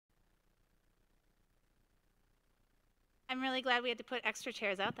I'm really glad we had to put extra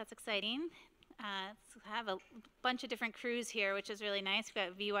chairs out. That's exciting. Have a bunch of different crews here, which is really nice. We've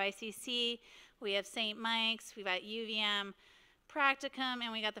got VYCC, we have St. Mike's, we've got UVM, Practicum,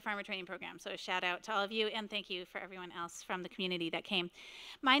 and we got the Farmer Training Program. So a shout out to all of you, and thank you for everyone else from the community that came.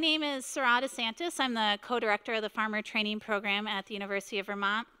 My name is Corie DeSantis. I'm the co-director of the Farmer Training Program at the University of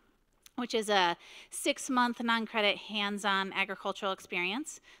Vermont, which is a 6-month non-credit hands-on agricultural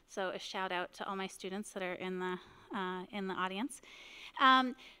experience. So a shout out to all my students that are in the audience.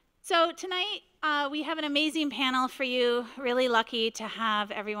 So tonight we have an amazing panel for you. Really lucky to have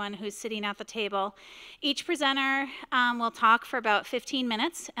everyone who's sitting at the table. Each presenter will talk for about 15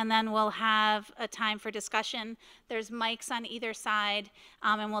 minutes, and then we'll have a time for discussion. There's mics on either side,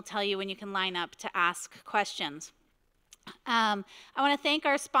 and we'll tell you when you can line up to ask questions. I want to thank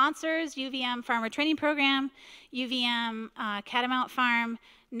our sponsors, UVM Farmer Training Program, UVM Catamount Farm,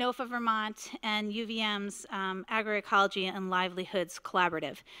 NOFA Vermont, and UVM's Agroecology and Livelihoods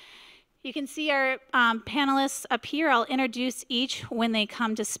Collaborative. You can see our panelists up here. I'll introduce each when they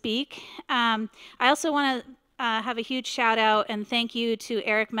come to speak. I also want to have a huge shout out and thank you to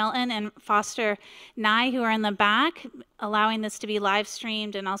Eric Melton and Foster Nye, who are in the back, allowing this to be live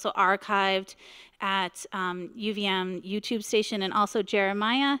streamed and also archived at UVM YouTube station, and also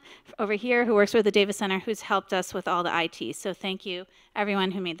Jeremiah over here, who works with the Davis Center, who's helped us with all the IT. So thank you,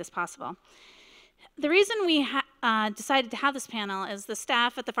 everyone who made this possible. The reason we decided to have this panel is the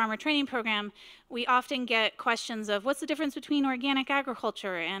staff at the Farmer Training Program, we often get questions of what's the difference between organic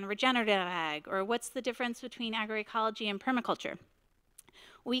agriculture and regenerative ag, or what's the difference between agroecology and permaculture?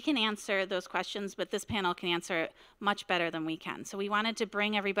 We can answer those questions, but this panel can answer it much better than we can. So we wanted to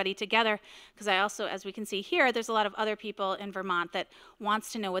bring everybody together because I also, as we can see here, there's a lot of other people in Vermont that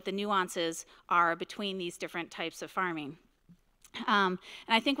wants to know what the nuances are between these different types of farming. And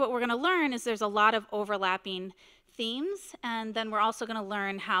I think what we're going to learn is there's a lot of overlapping themes, and then we're also going to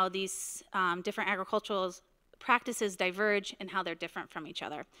learn how these different agricultural practices diverge and how they're different from each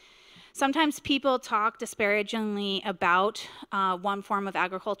other. Sometimes people talk disparagingly about one form of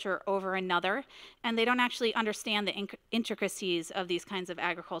agriculture over another, and they don't actually understand the intricacies of these kinds of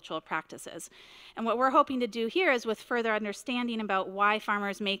agricultural practices. And what we're hoping to do here is, with further understanding about why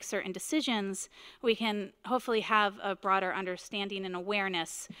farmers make certain decisions, we can hopefully have a broader understanding and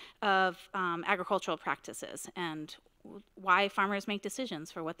awareness of agricultural practices and why farmers make decisions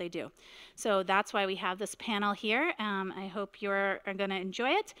for what they do. So that's why we have this panel here. I hope you're going to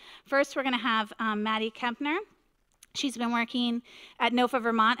enjoy it. First, we're going to have Maddie Kempner. She's been working at NOFA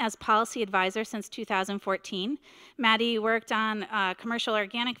Vermont as policy advisor since 2014. Maddie worked on a commercial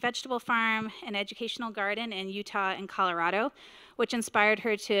organic vegetable farm, an educational garden in Utah and Colorado, which inspired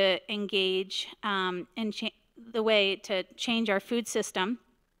her to engage in the way to change our food system,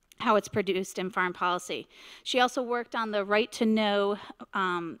 how it's produced in farm policy. She also worked on the Right to Know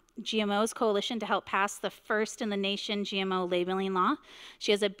GMOs Coalition to help pass the first in the nation GMO labeling law.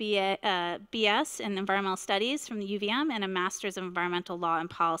 She has a BS in Environmental Studies from the UVM and a Master's of Environmental Law and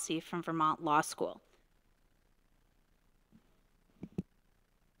Policy from Vermont Law School.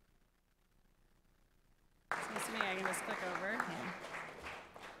 So to me, I can just click over.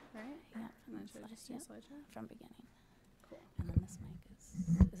 Yeah. Right? Yeah. And then should I just do a slideshow? From beginning. Cool. And then this mic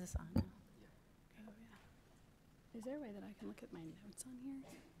is this on now? Oh, yeah. Is there a way that I can look at my notes on here?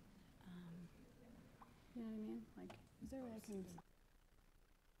 You know what I mean? Like, is there a way I can...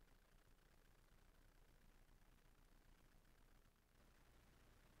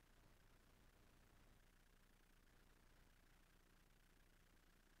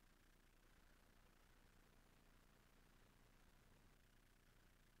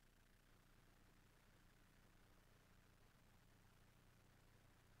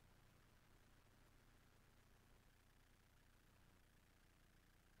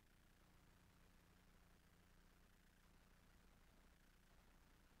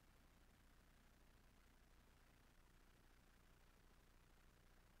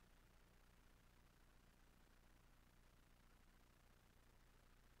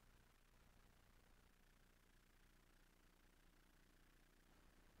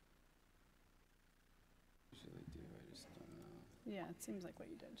 Yeah, it seems like what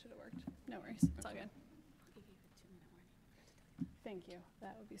you did should have worked. No worries, it's all good. Thank you,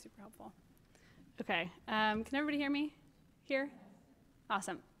 that would be super helpful. Okay, can everybody hear me here?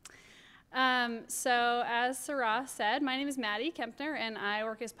 Awesome. So as Sarah said, my name is Maddie Kempner, and I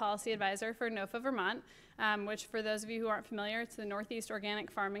work as policy advisor for NOFA Vermont, which for those of you who aren't familiar, it's the Northeast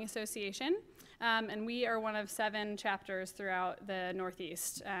Organic Farming Association, and we are one of 7 chapters throughout the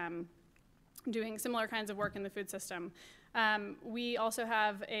Northeast doing similar kinds of work in the food system. We also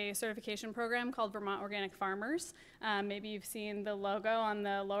have a certification program called Vermont Organic Farmers. Maybe you've seen the logo on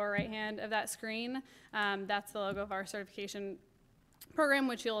the lower right hand of that screen. That's the logo of our certification program,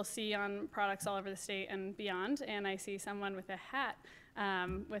 which you'll see on products all over the state and beyond. And I see someone with a hat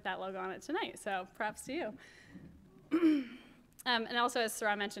with that logo on it tonight, so props to you. And also, as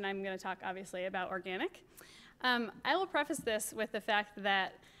Sarah mentioned, I'm going to talk, obviously, about organic. I will preface this with the fact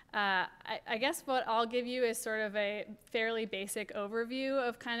that I guess what I'll give you is sort of a fairly basic overview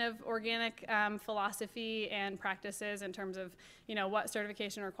of kind of organic philosophy and practices in terms of, what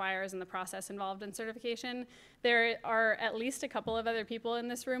certification requires and the process involved in certification. There are at least a couple of other people in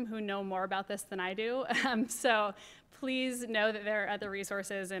this room who know more about this than I do. So please know that there are other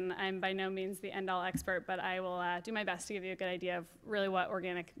resources, and I'm by no means the end-all expert, but I will do my best to give you a good idea of really what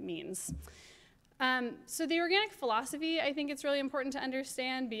organic means. So the organic philosophy, I think it's really important to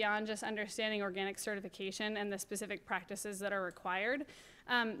understand beyond just understanding organic certification and the specific practices that are required.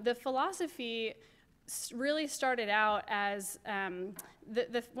 The philosophy really started out as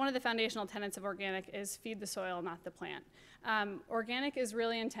one of the foundational tenets of organic is feed the soil, not the plant. Organic is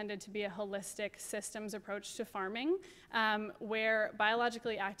really intended to be a holistic systems approach to farming, where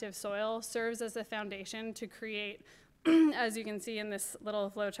biologically active soil serves as a foundation to create, as you can see in this little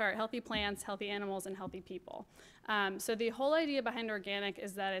flow chart, healthy plants, healthy animals, and healthy people. So the whole idea behind organic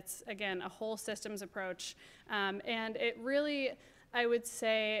is that it's, again, a whole systems approach. And it really, I would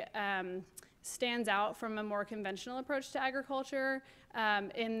say, stands out from a more conventional approach to agriculture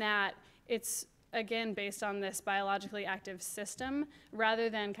in that it's, again, based on this biologically active system rather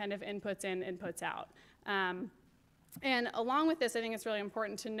than kind of inputs in, inputs out. And along with this, I think it's really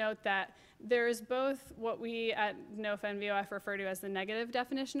important to note that there's both what we at NOFA and VOF refer to as the negative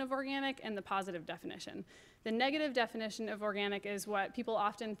definition of organic and the positive definition. The negative definition of organic is what people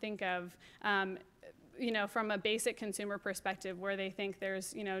often think of from a basic consumer perspective, where they think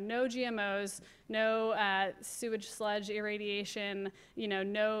there's no GMOs, no sewage sludge irradiation,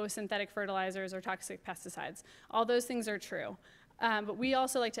 no synthetic fertilizers or toxic pesticides. All those things are true. But we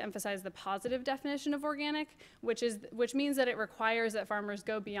also like to emphasize the positive definition of organic, which means that it requires that farmers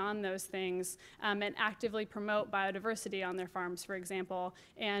go beyond those things and actively promote biodiversity on their farms, for example,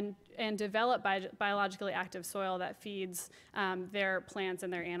 and develop biologically active soil that feeds their plants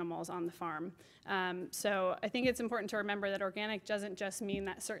and their animals on the farm. So I think it's important to remember that organic doesn't just mean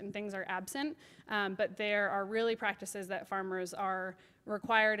that certain things are absent, but there are really practices that farmers are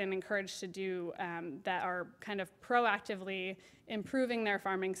required and encouraged to do that are kind of proactively improving their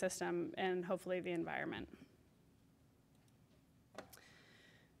farming system and hopefully the environment.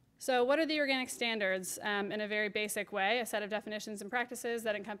 So what are the organic standards? In a very basic way, a set of definitions and practices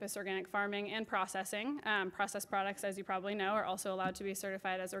that encompass organic farming and processing. Processed products, as you probably know, are also allowed to be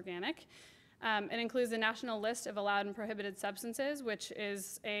certified as organic. It includes the national list of allowed and prohibited substances, which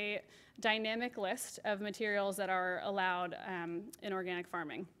is a dynamic list of materials that are allowed in organic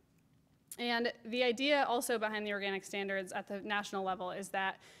farming. And the idea also behind the organic standards at the national level is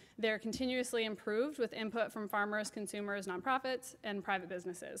that they're continuously improved with input from farmers, consumers, nonprofits, and private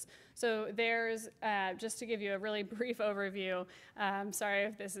businesses. So there's, just to give you a really brief overview, sorry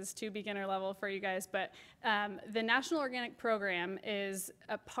if this is too beginner level for you guys, but the National Organic Program is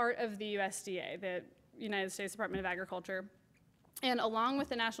a part of the USDA, the United States Department of Agriculture. And along with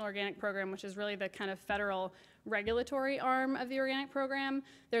the National Organic Program, which is really the kind of federal regulatory arm of the organic program,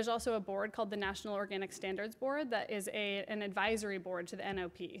 there's also a board called the National Organic Standards Board that is an advisory board to the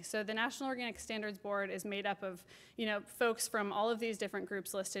NOP. So the National Organic Standards Board is made up of folks from all of these different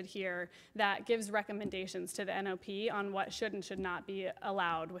groups listed here that gives recommendations to the NOP on what should and should not be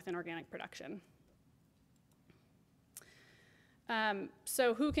allowed within organic production.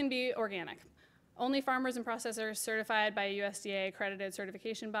 So who can be organic? Only farmers and processors certified by a USDA accredited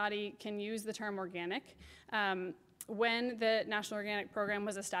certification body can use the term organic. When the National Organic Program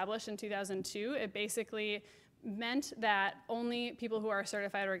was established in 2002, it basically meant that only people who are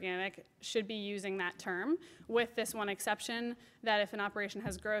certified organic should be using that term, with this one exception, that if an operation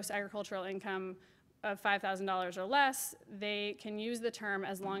has gross agricultural income of $5,000 or less, they can use the term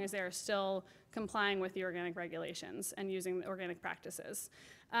as long as they are still complying with the organic regulations and using the organic practices.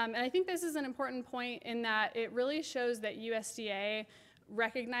 And I think this is an important point in that it really shows that USDA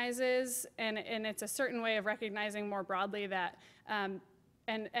recognizes, and it's a certain way of recognizing more broadly that, and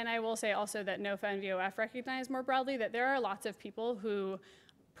I will say also that NOFA and VOF recognize more broadly that there are lots of people who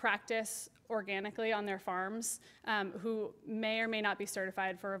practice organically on their farms who may or may not be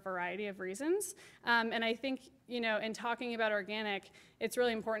certified for a variety of reasons. And I think, in talking about organic, it's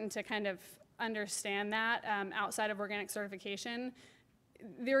really important to kind of understand that outside of organic certification.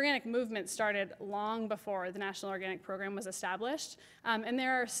 the organic movement started long before the National Organic Program was established, and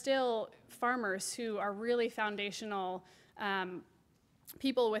there are still farmers who are really foundational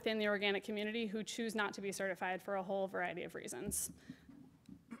people within the organic community who choose not to be certified for a whole variety of reasons.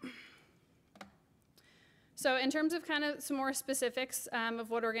 So in terms of kind of some more specifics of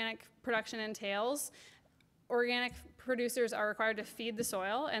what organic production entails, organic producers are required to feed the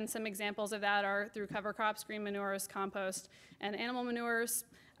soil, and some examples of that are through cover crops, green manures, compost, and animal manures.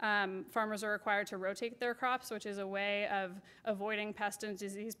 Farmers are required to rotate their crops, which is a way of avoiding pest and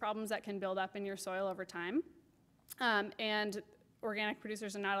disease problems that can build up in your soil over time. And organic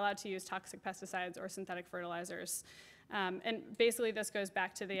producers are not allowed to use toxic pesticides or synthetic fertilizers. And basically this goes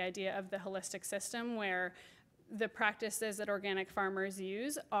back to the idea of the holistic system, where the practices that organic farmers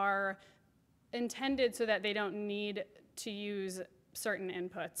use are intended so that they don't need to use certain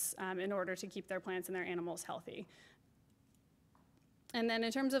inputs in order to keep their plants and their animals healthy. And then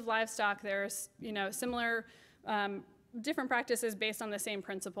in terms of livestock, there's similar different practices based on the same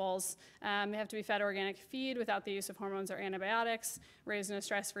principles. They have to be fed organic feed without the use of hormones or antibiotics, raised in a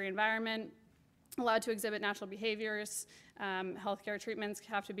stress-free environment, allowed to exhibit natural behaviors. Healthcare treatments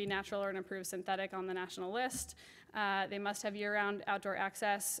have to be natural or an approved synthetic on the national list. They must have year-round outdoor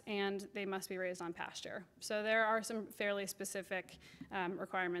access, and they must be raised on pasture. So there are some fairly specific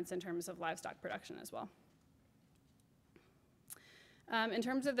requirements in terms of livestock production as well. In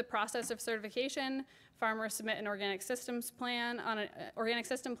terms of the process of certification, farmers submit an organic system plan on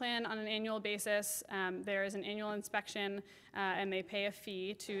an annual basis. There is an annual inspection, and they pay a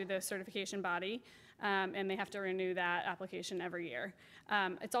fee to the certification body, and they have to renew that application every year.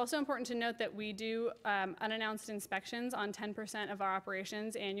 It's also important to note that we do unannounced inspections on 10% of our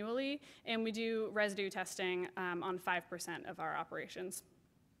operations annually, and we do residue testing on 5% of our operations.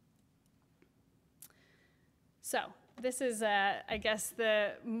 So this is, I guess,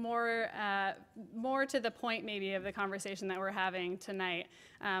 the more to the point maybe of the conversation that we're having tonight.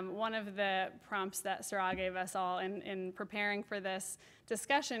 One of the prompts that Sarah gave us all in preparing for this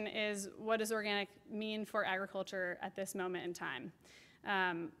discussion is, what does organic mean for agriculture at this moment in time?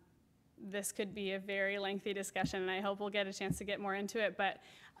 This could be a very lengthy discussion, and I hope we'll get a chance to get more into it. But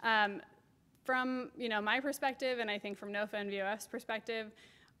from my perspective, and I think from NOFA and VOF's perspective,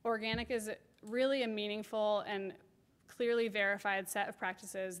 organic is really a meaningful and clearly verified set of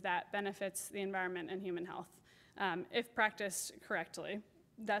practices that benefits the environment and human health. If practiced correctly,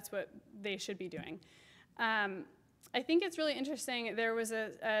 that's what they should be doing. I think it's really interesting. There was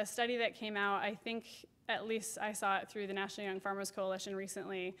a study that came out, I think at least I saw it through the National Young Farmers Coalition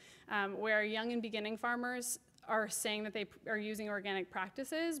recently, where young and beginning farmers are saying that they are using organic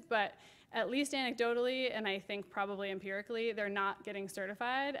practices, but at least anecdotally, and I think probably empirically, they're not getting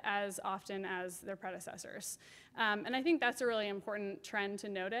certified as often as their predecessors. And I think that's a really important trend to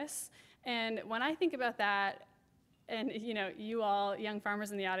notice. And when I think about that, and you all, young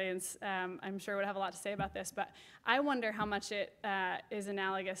farmers in the audience, I'm sure would have a lot to say about this, but I wonder how much it is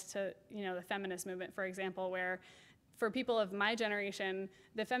analogous to the feminist movement, for example, where for people of my generation,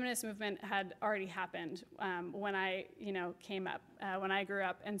 the feminist movement had already happened when I came up, when I grew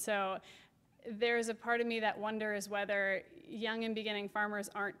up. And so there's a part of me that wonders whether young and beginning farmers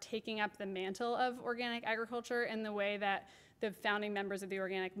aren't taking up the mantle of organic agriculture in the way that the founding members of the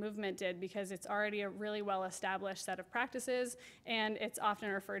organic movement did, because it's already a really well-established set of practices, and it's often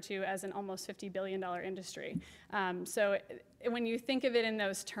referred to as an almost $50 billion industry. So when you think of it in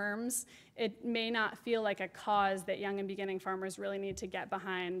those terms, it may not feel like a cause that young and beginning farmers really need to get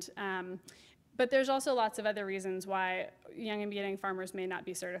behind. But there's also lots of other reasons why young and beginning farmers may not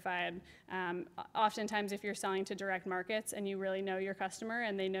be certified. Oftentimes, if you're selling to direct markets and you really know your customer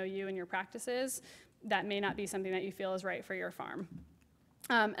and they know you and your practices, that may not be something that you feel is right for your farm.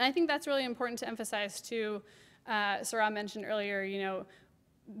 And I think that's really important to emphasize too. Sarah mentioned earlier,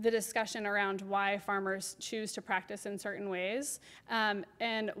 the discussion around why farmers choose to practice in certain ways.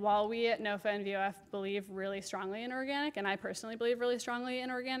 And while we at NOFA and VOF believe really strongly in organic, and I personally believe really strongly in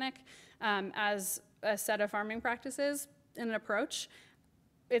organic as a set of farming practices and an approach,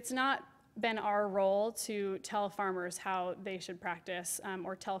 it's not been our role to tell farmers how they should practice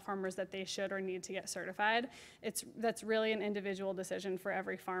or tell farmers that they should or need to get certified. That's really an individual decision for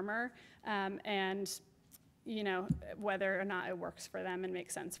every farmer, and whether or not it works for them and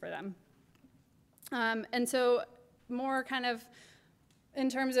makes sense for them. And so more kind of in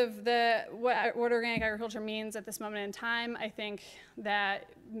terms of what organic agriculture means at this moment in time, I think that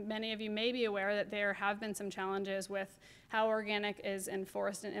many of you may be aware that there have been some challenges with how organic is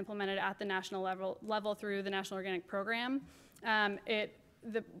enforced and implemented at the national level through the National Organic Program.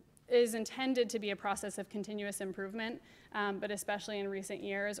 is intended to be a process of continuous improvement, but especially in recent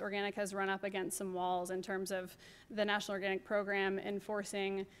years, organic has run up against some walls in terms of the National Organic Program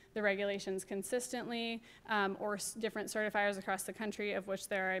enforcing the regulations consistently, or different certifiers across the country, of which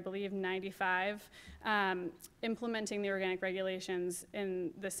there are, I believe, 95, implementing the organic regulations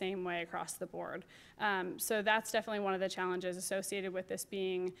in the same way across the board. So that's definitely one of the challenges associated with this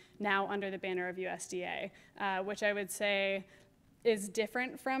being now under the banner of USDA, which I would say is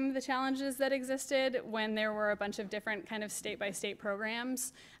different from the challenges that existed when there were a bunch of different kind of state-by-state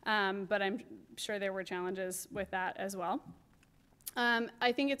programs, but I'm sure there were challenges with that as well.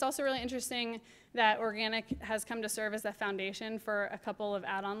 I think it's also really interesting that organic has come to serve as the foundation for a couple of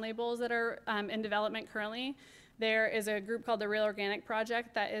add-on labels that are in development currently. There is a group called the Real Organic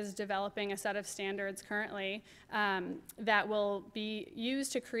Project that is developing a set of standards currently that will be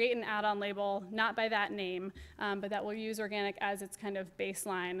used to create an add-on label, not by that name, but that will use organic as its kind of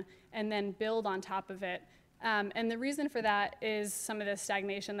baseline and then build on top of it. And the reason for that is some of the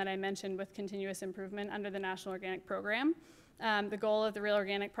stagnation that I mentioned with continuous improvement under the National Organic Program. The goal of the Real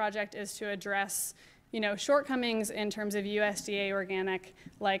Organic Project is to address shortcomings in terms of USDA organic,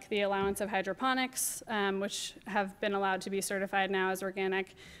 like the allowance of hydroponics, which have been allowed to be certified now as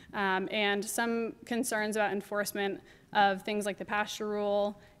organic, and some concerns about enforcement of things like the pasture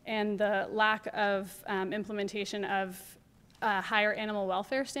rule and the lack of implementation of higher animal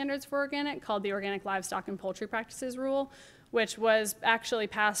welfare standards for organic, called the Organic Livestock and Poultry Practices Rule, which was actually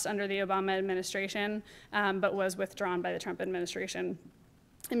passed under the Obama administration, but was withdrawn by the Trump administration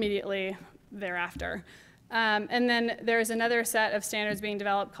immediately thereafter. And then there's another set of standards being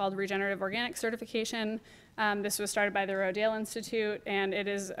developed called Regenerative Organic Certification. This was started by the Rodale Institute, and it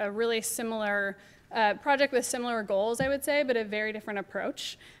is a really similar project with similar goals, I would say, but a very different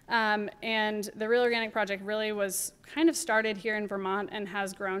approach. And the Real Organic Project really was kind of started here in Vermont and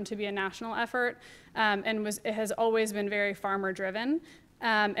has grown to be a national effort, and it has always been very farmer-driven.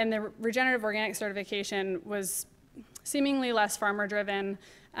 And the Regenerative Organic Certification was seemingly less farmer-driven,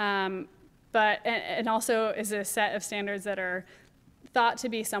 but and also is a set of standards that are thought to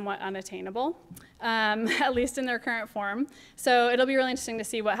be somewhat unattainable, at least in their current form. So it'll be really interesting to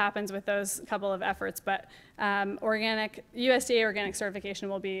see what happens with those couple of efforts, but USDA organic certification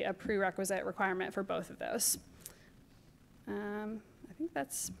will be a prerequisite requirement for both of those. I think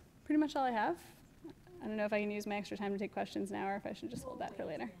that's pretty much all I have. I don't know if I can use my extra time to take questions now or if I should just hold that for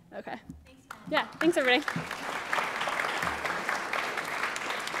later. Okay. Thanks, yeah, thanks everybody.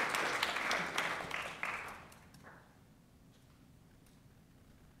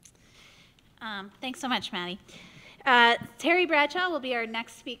 Thanks so much, Maddie. Terry Bradshaw will be our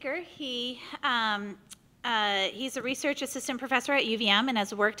next speaker. He's a research assistant professor at UVM and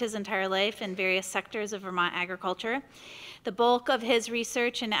has worked his entire life in various sectors of Vermont agriculture. The bulk of his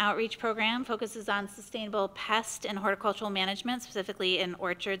research and outreach program focuses on sustainable pest and horticultural management, specifically in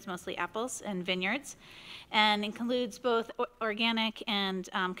orchards, mostly apples, and vineyards, and includes both organic and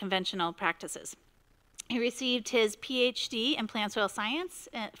conventional practices. He received his PhD in plant soil science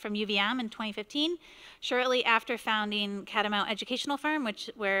from UVM in 2015, shortly after founding Catamount Educational Farm,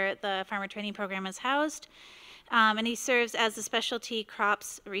 where the farmer training program is housed. And he serves as the specialty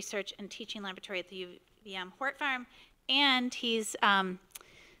crops research and teaching laboratory at the UVM Hort Farm. And he's some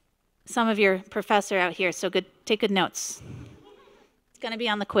of your professor out here, so take good notes. It's going to be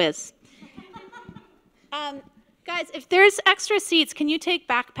on the quiz. Guys, if there's extra seats, can you take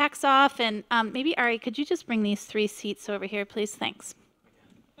backpacks off? And maybe, Ari, could you just bring these 3 seats over here, please? Thanks.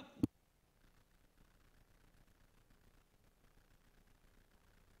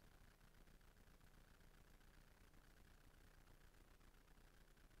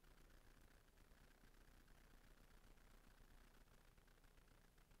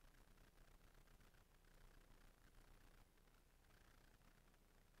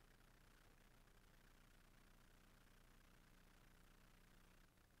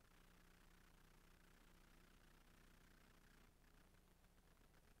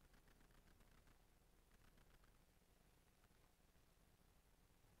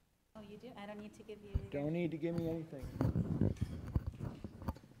 Oh, you do? I don't need to give you... Don't need to give me anything.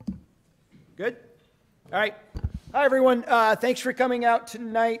 Good? All right. Hi, everyone. Thanks for coming out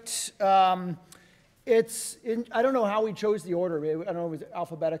tonight. I don't know how we chose the order. I don't know if it was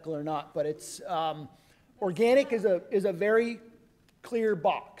alphabetical or not, but it's organic is a very clear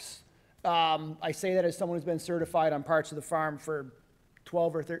box. I say that as someone who's been certified on parts of the farm for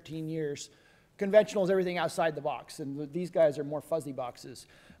 12 or 13 years. Conventional is everything outside the box, and these guys are more fuzzy boxes.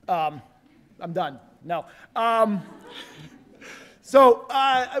 I'm done. No. So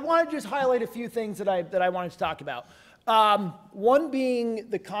I want to just highlight a few things that I wanted to talk about. One being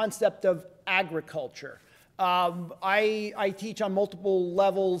the concept of agriculture. I teach on multiple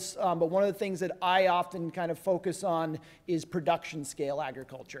levels, but one of the things that I often kind of focus on is production scale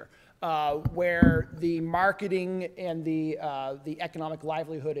agriculture, where the marketing and the economic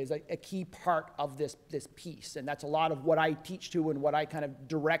livelihood is a key part of this piece. And that's a lot of what I teach to and what I kind of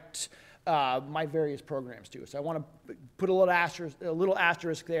direct my various programs to. So I want to put a little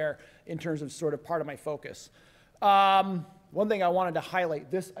asterisk there in terms of sort of part of my focus. One thing I wanted to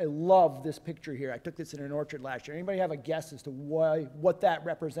highlight, I love this picture here. I took this in an orchard last year. Anybody have a guess as to what that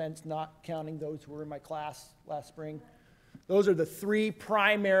represents, not counting those who were in my class last spring? Those are the three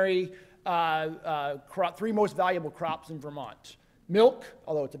primary, three most valuable crops in Vermont. Milk,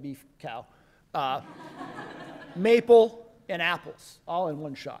 although it's a beef cow, maple, and apples, all in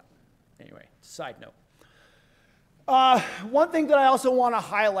one shot. Anyway, side note. One thing that I also want to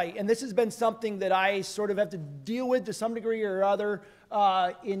highlight, and this has been something that I sort of have to deal with to some degree or other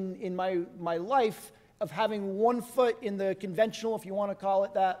in my life, of having 1 foot in the conventional, if you want to call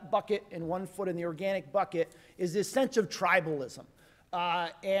it that, bucket, and 1 foot in the organic bucket, is this sense of tribalism.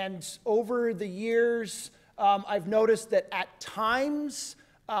 And over the years, I've noticed that at times,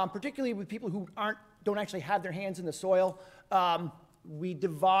 particularly with people who don't actually have their hands in the soil, we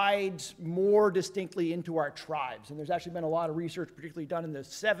divide more distinctly into our tribes. And there's actually been a lot of research, particularly done in the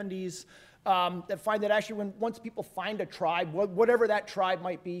 70s, that find that actually once people find a tribe, whatever that tribe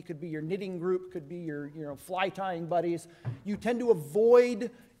might be, could be your knitting group, could be your fly tying buddies, you tend to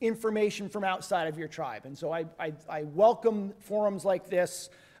avoid information from outside of your tribe. And so I welcome forums like this,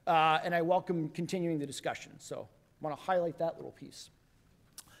 and I welcome continuing the discussion. So I want to highlight that little piece.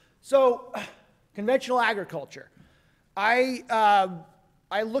 So conventional agriculture.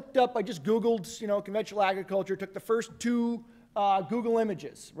 I looked up, I just Googled, conventional agriculture, took the first 2 Google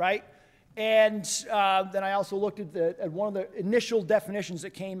images, right? And then I also looked at one of the initial definitions that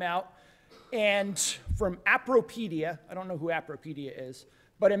came out. And from Agropedia, I don't know who Agropedia is,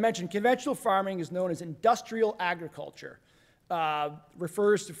 but it mentioned conventional farming is known as industrial agriculture.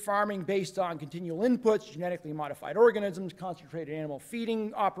 Refers to farming based on continual inputs, genetically modified organisms, concentrated animal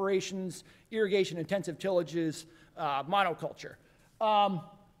feeding operations, irrigation-intensive tillages, monoculture.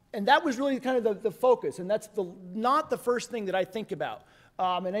 And that was really kind of the focus, and that's not the first thing that I think about.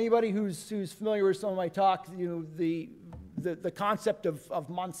 And anybody who's familiar with some of my talk, the concept of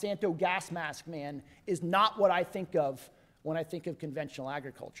Monsanto gas mask man is not what I think of when I think of conventional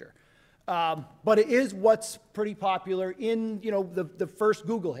agriculture. But it is what's pretty popular in the first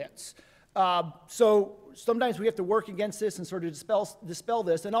Google hits. So sometimes we have to work against this and sort of dispel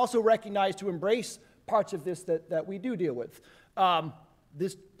this, and also recognize to embrace parts of this that we do deal with.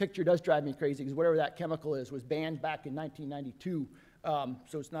 This picture does drive me crazy because whatever that chemical is was banned back in 1992,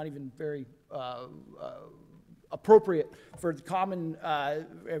 so it's not even very appropriate for the common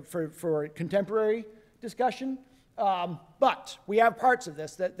for contemporary discussion. But we have parts of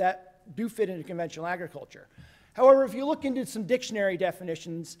this that do fit into conventional agriculture. However, if you look into some dictionary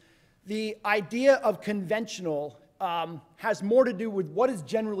definitions, the idea of conventional has more to do with what is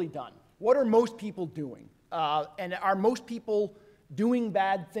generally done. What are most people doing? And are most people doing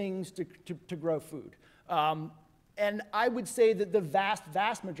bad things to grow food? And I would say that the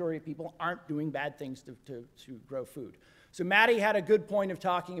vast majority of people aren't doing bad things to grow food. So Maddie had a good point of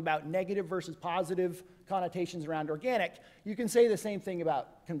talking about negative versus positive connotations around organic. You can say the same thing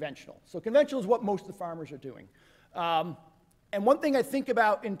about conventional. So conventional is what most of the farmers are doing. And one thing I think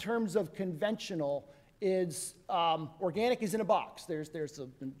about in terms of conventional is organic is in a box. There's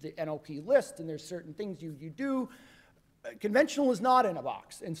the NOP list, and there's certain things you do. Conventional is not in a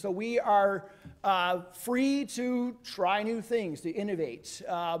box, and so we are free to try new things, to innovate,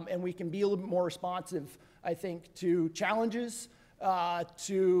 and we can be a little bit more responsive, I think, to challenges,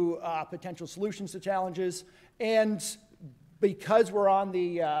 to potential solutions to challenges, and because we're on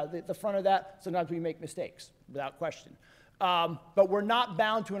the front of that, sometimes we make mistakes, without question. But we're not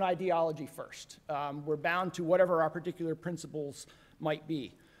bound to an ideology first. We're bound to whatever our particular principles might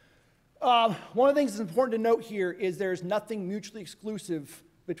be. One of the things that's important to note here is there's nothing mutually exclusive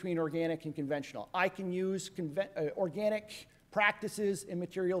between organic and conventional. I can use organic practices and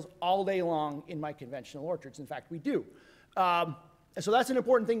materials all day long in my conventional orchards. In fact, we do. And so that's an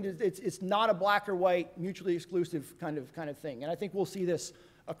important thing. It's not a black or white, mutually exclusive kind of thing. And I think we'll see this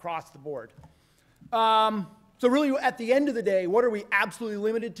across the board. So really, at the end of the day, what are we absolutely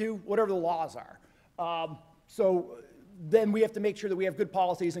limited to? Whatever the laws are. So then we have to make sure that we have good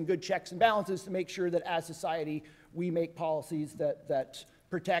policies and good checks and balances to make sure that as society, we make policies that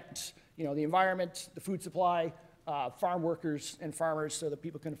protect the environment, the food supply, farm workers and farmers so that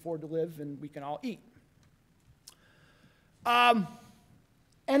people can afford to live and we can all eat.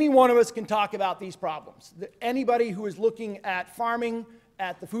 Any one of us can talk about these problems. Anybody who is looking at farming,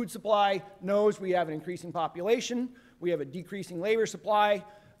 at the food supply, knows we have an increasing population, we have a decreasing labor supply,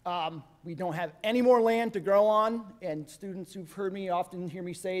 we don't have any more land to grow on, and students who've heard me often hear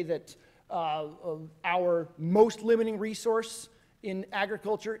me say that our most limiting resource in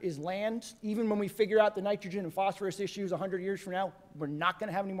agriculture is land. Even when we figure out the nitrogen and phosphorus issues 100 years from now, we're not going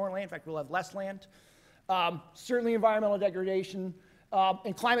to have any more land. In fact, we'll have less land. Certainly environmental degradation,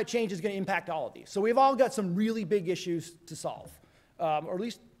 and climate change is going to impact all of these. So we've all got some really big issues to solve, or at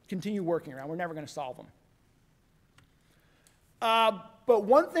least continue working around. We're never going to solve them. But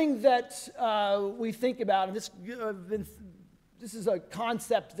one thing that we think about, and this is a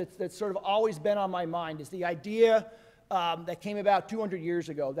concept that's sort of always been on my mind, is the idea that came about 200 years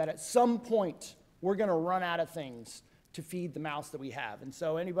ago that at some point we're going to run out of things to feed the mouths that we have. And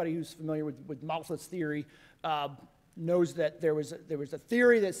so anybody who's familiar with Malthus theory knows that there was a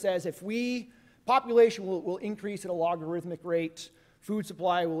theory that says if population will increase at a logarithmic rate, food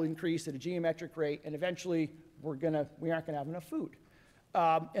supply will increase at a geometric rate, and eventually we aren't going to have enough food.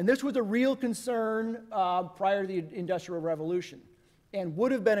 And this was a real concern prior to the Industrial Revolution, and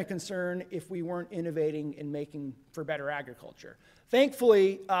would have been a concern if we weren't innovating and making for better agriculture.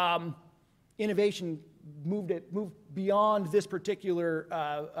 Thankfully, innovation moved beyond this particular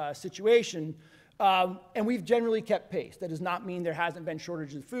situation, and we've generally kept pace. That does not mean there hasn't been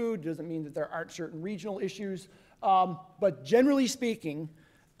shortages of food. It doesn't mean that there aren't certain regional issues. But generally speaking,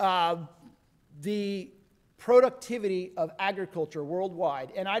 the productivity of agriculture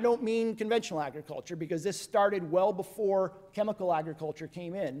worldwide, and I don't mean conventional agriculture because this started well before chemical agriculture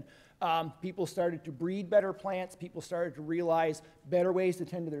came in. People started to breed better plants, people started to realize better ways to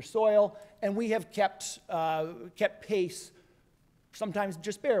tend to their soil, and we have kept pace, sometimes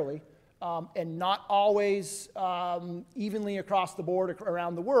just barely, and not always evenly across the board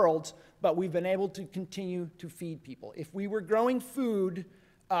around the world, but we've been able to continue to feed people. If we were growing food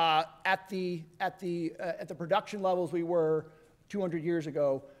at the production levels we were 200 years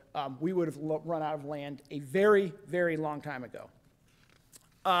ago, we would have run out of land a very, very long time ago.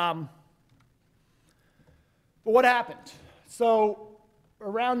 But what happened? So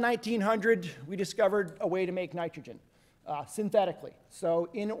around 1900, we discovered a way to make nitrogen synthetically. So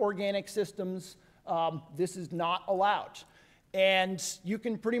in organic systems, this is not allowed. And you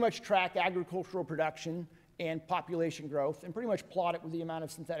can pretty much track agricultural production and population growth and pretty much plot it with the amount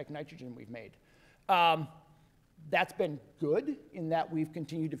of synthetic nitrogen we've made. That's been good in that we've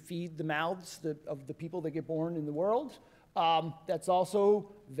continued to feed the mouths of the people that get born in the world. That's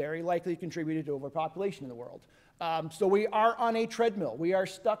also very likely contributed to overpopulation in the world. So we are on a treadmill. We are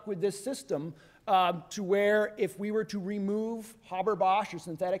stuck with this system to where if we were to remove Haber-Bosch or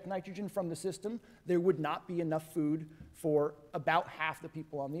synthetic nitrogen from the system, there would not be enough food for about half the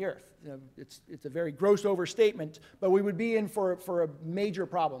people on the earth. You know, it's a very gross overstatement, but we would be in for a major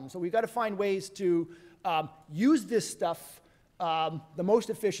problem. So we've got to find ways to use this stuff the most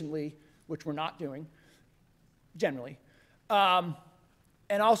efficiently, which we're not doing, generally,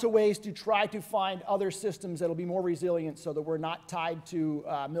 and also ways to try to find other systems that will be more resilient so that we're not tied to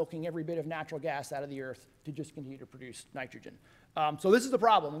milking every bit of natural gas out of the earth to just continue to produce nitrogen. So this is the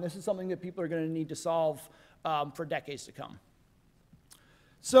problem, and this is something that people are going to need to solve for decades to come.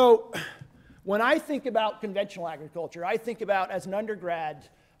 So when I think about conventional agriculture, I think about, as an undergrad,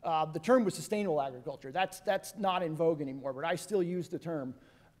 the term was sustainable agriculture. That's not in vogue anymore, but I still use the term.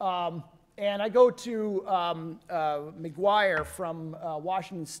 And I go to McGuire from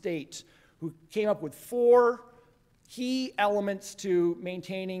Washington State, who came up with 4 key elements to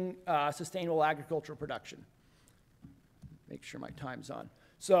maintaining sustainable agricultural production. Make sure my time's on.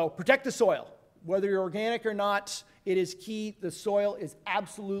 So protect the soil. Whether you're organic or not, it is key. The soil is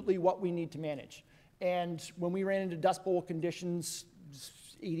absolutely what we need to manage. And when we ran into Dust Bowl conditions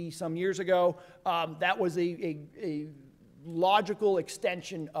 80-some years ago, that was a logical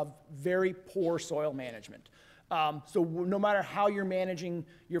extension of very poor soil management. So no matter how you're managing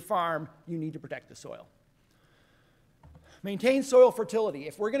your farm, you need to protect the soil. Maintain soil fertility.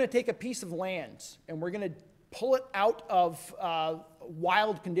 If we're going to take a piece of land and we're going to pull it out of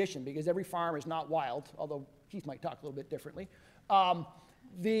wild condition, because every farm is not wild, although Keith might talk a little bit differently,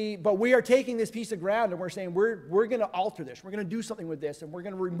 but we are taking this piece of ground and we're saying we're going to alter this, we're going to do something with this, and we're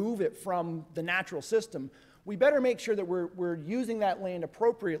going to remove it from the natural system. We better make sure that we're using that land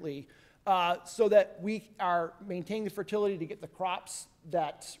appropriately so that we are maintaining the fertility to get the crops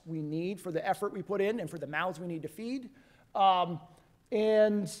that we need for the effort we put in and for the mouths we need to feed,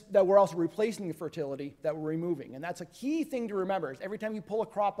 and that we're also replacing the fertility that we're removing. And that's a key thing to remember, is every time you pull a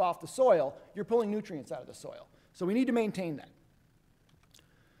crop off the soil, you're pulling nutrients out of the soil. So we need to maintain that.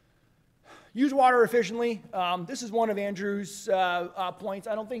 Use water efficiently. This is one of Andrew's points.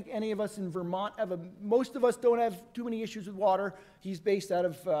 I don't think any of us in Vermont most of us don't have too many issues with water. He's based out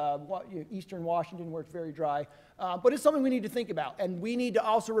of eastern Washington where it's very dry. But it's something we need to think about. And we need to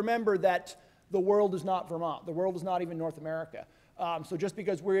also remember that the world is not Vermont. The world is not even North America. So just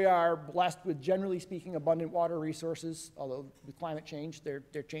because we are blessed with, generally speaking, abundant water resources, although with climate change,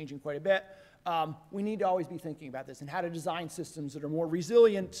 they're changing quite a bit, we need to always be thinking about this and how to design systems that are more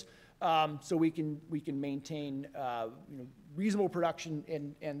resilient so we can maintain reasonable production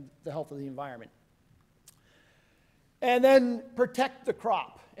and the health of the environment. And then protect the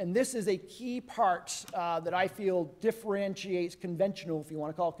crop. And this is a key part that I feel differentiates conventional, if you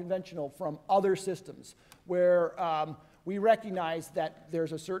want to call it conventional, from other systems, where we recognize that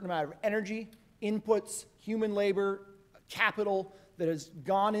there's a certain amount of energy, inputs, human labor, capital that has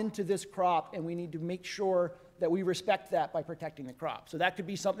gone into this crop, and we need to make sure that we respect that by protecting the crop. So that could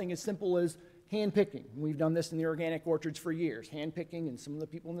be something as simple as hand picking. We've done this in the organic orchards for years, hand picking, and some of the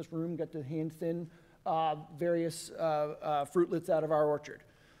people in this room got to hand thin various fruitlets out of our orchard.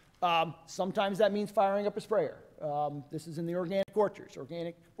 Sometimes that means firing up a sprayer. This is in the organic orchards.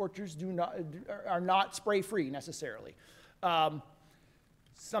 Organic orchards are not spray-free necessarily.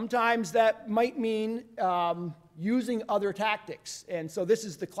 Sometimes that might mean using other tactics. And so this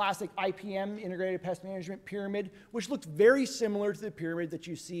is the classic IPM, Integrated Pest Management Pyramid, which looks very similar to the pyramid that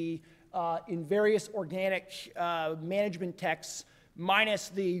you see in various organic management texts, minus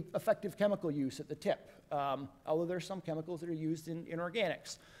the effective chemical use at the tip, although there are some chemicals that are used in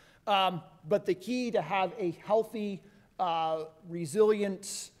organics. But the key to have a healthy,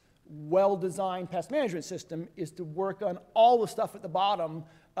 resilient, well-designed pest management system is to work on all the stuff at the bottom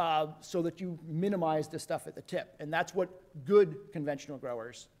so that you minimize the stuff at the tip. And that's what good conventional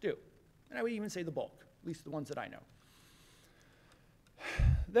growers do. And I would even say the bulk, at least the ones that I know.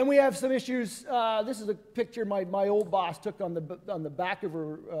 Then we have some issues. This is a picture my old boss took on the back of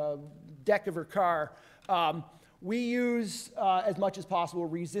her deck of her car. We use, as much as possible,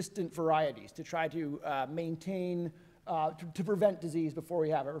 resistant varieties to try to maintain, to prevent disease before we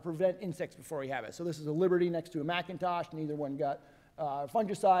have it, or prevent insects before we have it. So this is a Liberty next to a Macintosh. Neither one got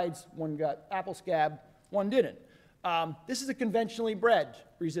fungicides. One got apple scab. One didn't. This is a conventionally bred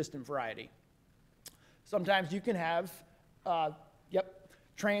resistant variety. Sometimes you can have,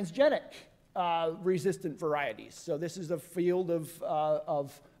 transgenic resistant varieties. So this is a field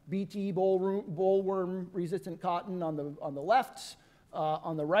of BT bollworm resistant cotton on the left,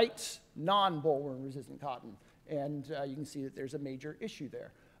 on the right, non-bollworm resistant cotton. And you can see that there's a major issue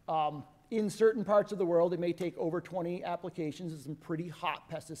there. In certain parts of the world, it may take over 20 applications of some pretty hot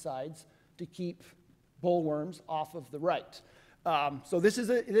pesticides to keep bollworms off of the right. So this is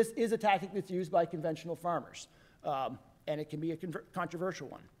a tactic that's used by conventional farmers, and it can be a controversial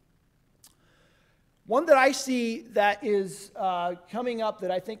one. One that I see that is coming up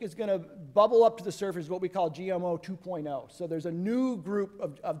that I think is going to bubble up to the surface is what we call GMO 2.0. So there's a new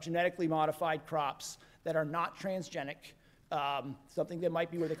group of genetically modified crops that are not transgenic, something that might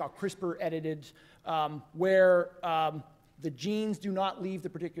be what they call CRISPR edited, where the genes do not leave the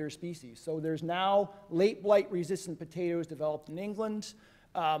particular species. So there's now late blight resistant potatoes developed in England.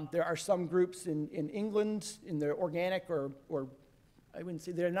 There are some groups in England in the organic or I wouldn't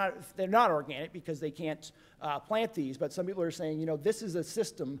say they're not organic because they can't plant these, but some people are saying, you know, this is a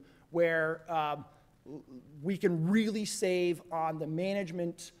system where we can really save on the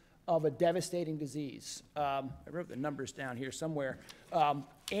management of a devastating disease. I wrote the numbers down here somewhere.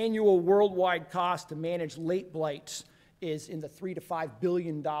 Annual worldwide cost to manage late blight is in the $3 to $5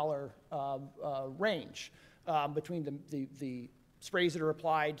 billion range between the sprays that are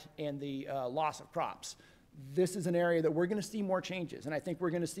applied and the loss of crops. This is an area that we're going to see more changes, and I think we're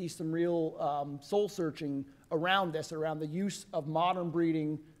going to see some real soul searching around this, around the use of modern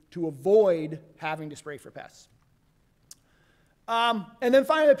breeding to avoid having to spray for pests. And then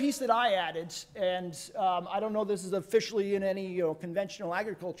finally, the piece that I added, and I don't know this is officially in any conventional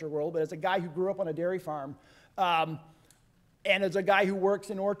agriculture world, but as a guy who grew up on a dairy farm, and as a guy who works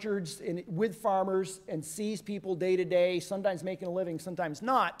in orchards with farmers and sees people day to day, sometimes making a living, sometimes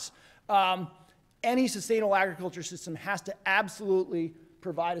not, any sustainable agriculture system has to absolutely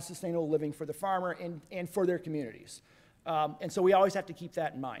provide a sustainable living for the farmer and for their communities. And so we always have to keep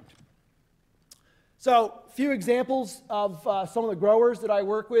that in mind. So a few examples of some of the growers that I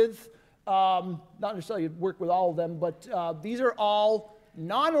work with. Not necessarily work with all of them, but these are all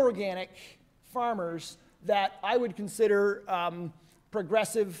non-organic farmers that I would consider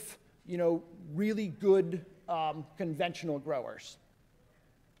progressive, really good conventional growers.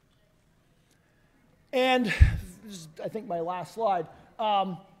 And is, I think, my last slide.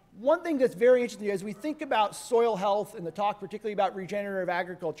 One thing that's very interesting as we think about soil health and the talk particularly about regenerative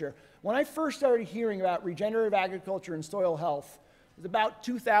agriculture, when I first started hearing about regenerative agriculture and soil health, it was about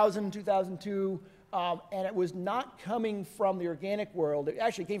 2000, 2002, and it was not coming from the organic world. It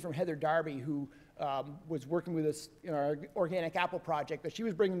actually came from Heather Darby, who was working with us in our organic apple project, but she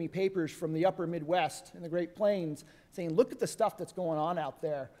was bringing me papers from the upper Midwest and the Great Plains saying, look at the stuff that's going on out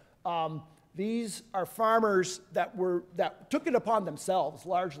there. These are farmers that took it upon themselves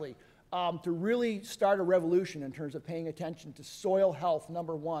largely to really start a revolution in terms of paying attention to soil health,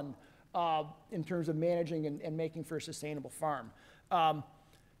 number one, in terms of managing and making for a sustainable farm.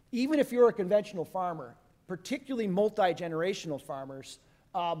 Even if you're a conventional farmer, particularly multi-generational farmers,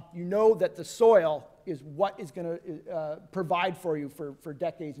 you know that the soil is what is going to provide for you for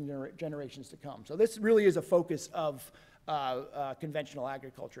decades and generations to come. So this really is a focus of conventional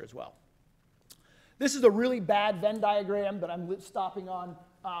agriculture as well. This is a really bad Venn diagram that I'm stopping on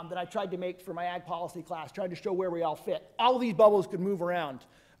that I tried to make for my ag policy class, trying to show where we all fit. All of these bubbles could move around.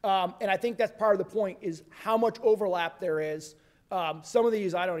 And I think that's part of the point is how much overlap there is. Some of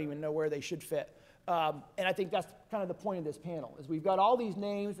these, I don't even know where they should fit. And I think that's kind of the point of this panel, is we've got all these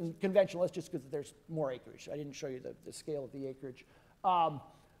names, and conventional, that's just because there's more acreage. I didn't show you the scale of the acreage. And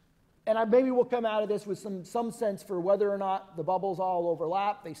maybe we'll come out of this with some sense for whether or not the bubbles all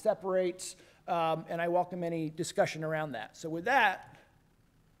overlap, they separate, and I welcome any discussion around that. So with that,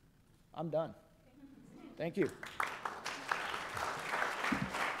 I'm done. Thank you.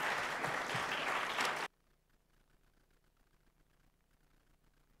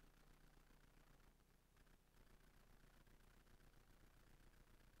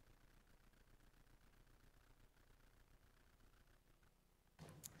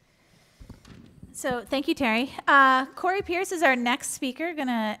 So thank you, Terry. Corie Pierce is our next speaker, going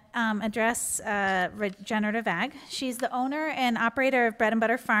to address regenerative ag. She's the owner and operator of Bread and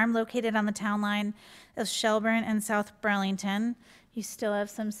Butter Farm, located on the town line of Shelburne and South Burlington. You still have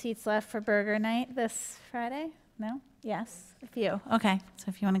some seats left for burger night this Friday? No? Yes, a few. Okay, so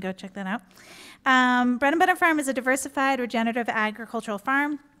if you want to go check that out. Bread and Butter Farm is a diversified regenerative agricultural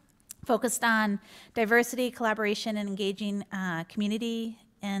farm focused on diversity, collaboration, and engaging community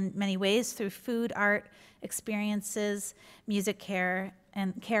in many ways through food, art, experiences, music, care,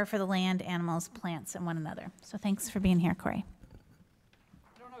 and care for the land, animals, plants, and one another. So thanks for being here, Corie.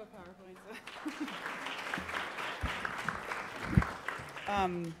 I don't have a PowerPoint,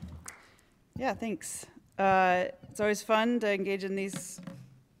 so. Yeah, thanks. It's always fun to engage in these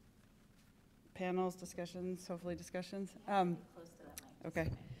panels, discussions, hopefully discussions. Okay.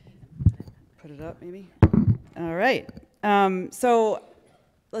 Put it up, maybe. All right. So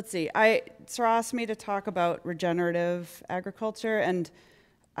let's see. Sarah asked me to talk about regenerative agriculture, and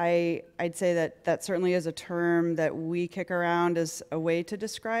I'd say that certainly is a term that we kick around as a way to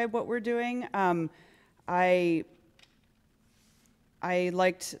describe what we're doing. I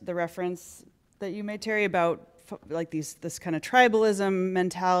liked the reference that you made, Terry, about like this kind of tribalism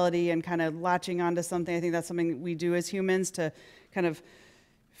mentality and kind of latching onto something. I think that's something we do as humans to kind of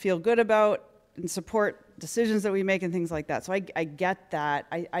feel good about and support decisions that we make and things like that. So I get that.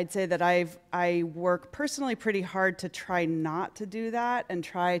 I'd say that I work personally pretty hard to try not to do that and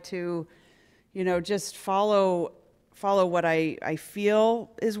try to, just follow what I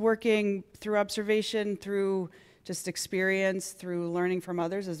feel is working through observation, through just experience, through learning from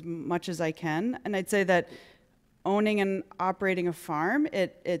others as much as I can. And I'd say that owning and operating a farm,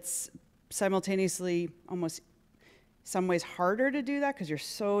 it's simultaneously almost some ways harder to do that because you're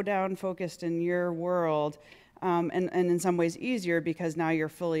so down focused in your world, and in some ways easier because now you're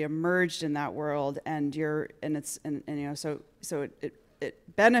fully immersed in that world, and so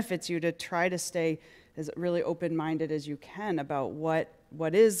it benefits you to try to stay as really open-minded as you can about what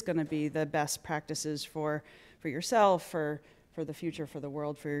is going to be the best practices for yourself, for the future, for the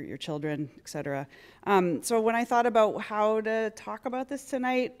world, for your children, etc. So when I thought about how to talk about this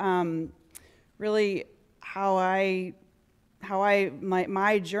tonight, really my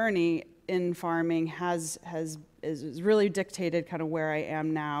journey in farming is really dictated kind of where I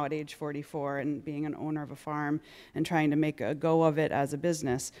am now at age 44 and being an owner of a farm and trying to make a go of it as a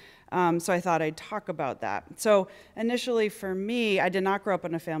business. So I thought I'd talk about that. So initially for me, I did not grow up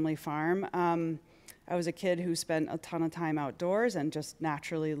on a family farm. I was a kid who spent a ton of time outdoors and just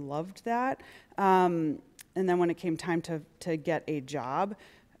naturally loved that. And then when it came time to get a job,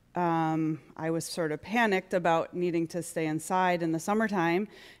 I was sort of panicked about needing to stay inside in the summertime,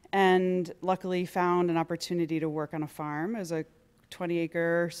 and luckily found an opportunity to work on a farm. It was a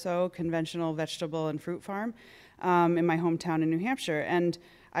 20-acre or so conventional vegetable and fruit farm in my hometown in New Hampshire. And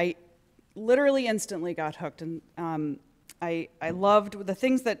literally instantly got hooked. And I loved the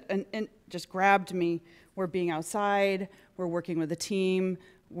things that just grabbed me were being outside, were working with a team,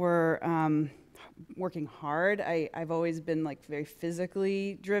 were working hard. I've always been like very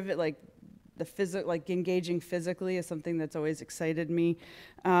physically driven, like engaging physically is something that's always excited me.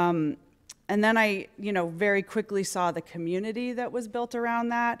 And then I, very quickly saw the community that was built around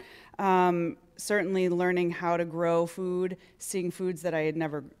that. Certainly learning how to grow food, seeing foods that I had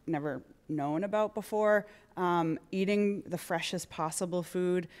never known about before. Eating the freshest possible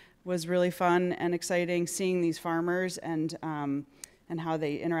food was really fun and exciting. Seeing these farmers and how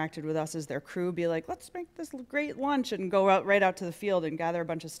they interacted with us as their crew, be like, let's make this great lunch, and go right out to the field and gather a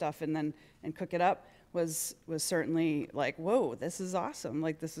bunch of stuff and cook it up was certainly like, whoa, this is awesome.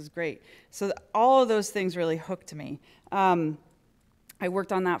 Like, this is great. So all of those things really hooked me. I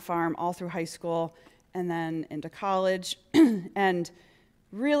worked on that farm all through high school and then into college, and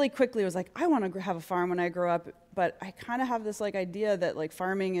really quickly was like, I want to have a farm when I grow up, but I kind of have this like idea that like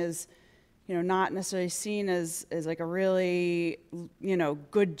farming is, not necessarily seen as like a really,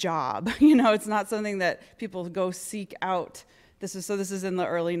 good job. It's not something that people go seek out. This is in the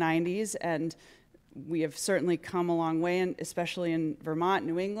early 90s, and we have certainly come a long way, and especially in Vermont,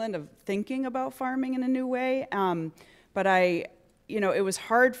 New England, of thinking about farming in a new way. But it was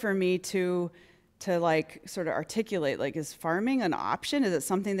hard for me to like sort of articulate, like, is farming an option? Is it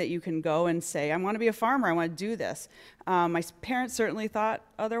something that you can go and say, I want to be a farmer, I want to do this? My parents certainly thought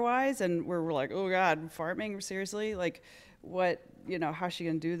otherwise, and we're like, oh God, farming, seriously? Like, what, how's she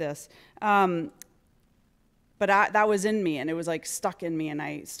going to do this? But that was in me, and it was like stuck in me, and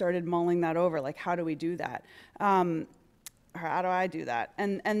I started mulling that over, like, how do we do that? Or how do I do that?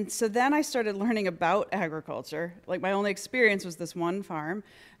 And so then I started learning about agriculture. Like, my only experience was this one farm,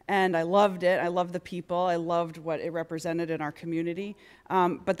 and I loved it. I loved the people. I loved what it represented in our community.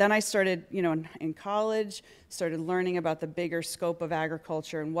 But then I started, in college, started learning about the bigger scope of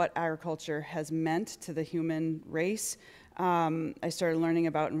agriculture and what agriculture has meant to the human race. I started learning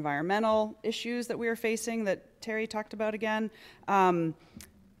about environmental issues that we were facing that Terry talked about again.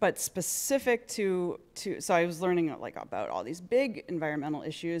 But specific so I was learning like about all these big environmental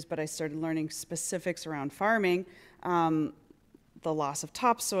issues, but I started learning specifics around farming, the loss of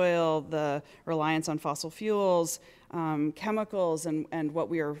topsoil, the reliance on fossil fuels, chemicals, and what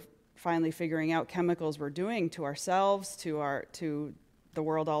we are finally figuring out chemicals were doing to ourselves, to the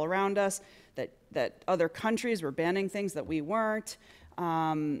world all around us, that other countries were banning things that we weren't,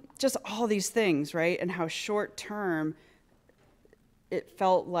 just all these things, right? And how short term it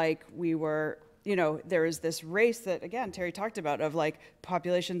felt like we were, there is this race that, again, Terry talked about, of like,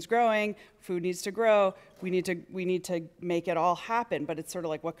 population's growing, food needs to grow, we need to make it all happen. But it's sort of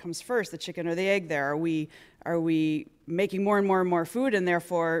like, what comes first, the chicken or the egg there? Are we making more and more and more food and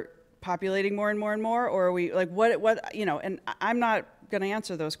therefore populating more and more and more? Or are we like, what, and I'm not going to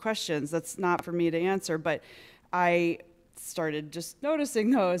answer those questions. That's not for me to answer, but I started just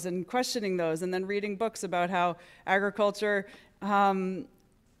noticing those and questioning those, and then reading books about how agriculture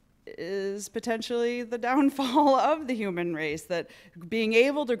is potentially the downfall of the human race, that being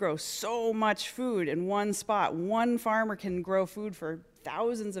able to grow so much food in one spot, one farmer can grow food for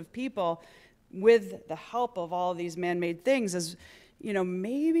thousands of people with the help of all these man-made things, is,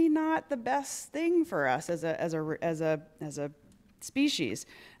 maybe not the best thing for us as a species.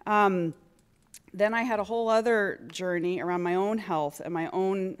 Then I had a whole other journey around my own health and my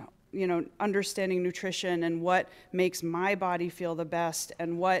own, understanding nutrition and what makes my body feel the best,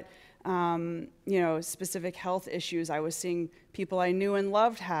 and what, specific health issues I was seeing people I knew and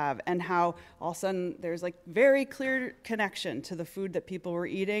loved have, and how all of a sudden there's like very clear connection to the food that people were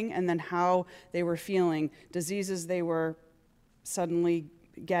eating and then how they were feeling, diseases they were suddenly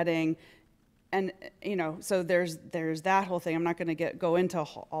getting. And, so there's that whole thing. I'm not going to go into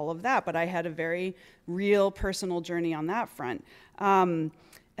all of that, but I had a very real personal journey on that front. And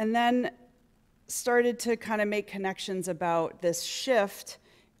then started to kind of make connections about this shift.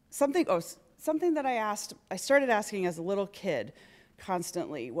 Something that I started asking as a little kid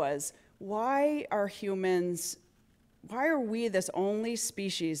constantly was, why are we this only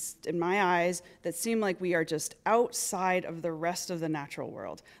species, in my eyes, that seem like we are just outside of the rest of the natural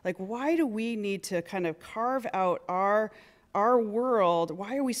world? Like, why do we need to kind of carve out our world?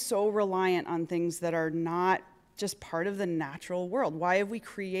 Why are we so reliant on things that are not just part of the natural world? Why have we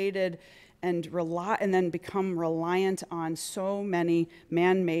created and then become reliant on so many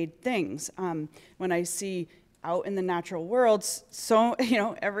man-made things? When I see out in the natural world, so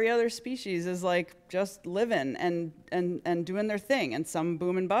every other species is like just living and doing their thing, and some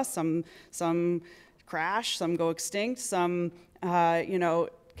boom and bust, some crash, some go extinct, some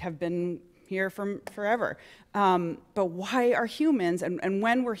have been here from forever. But why are humans, and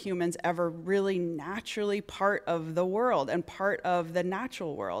when were humans ever really naturally part of the world and part of the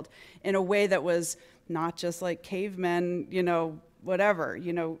natural world in a way that was not just like cavemen, you know, whatever,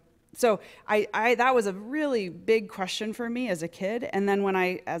 you know? So that was a really big question for me as a kid. And then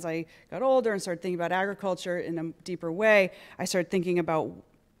as I got older and started thinking about agriculture in a deeper way, I started thinking about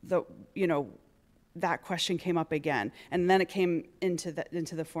that question came up again. And then it came into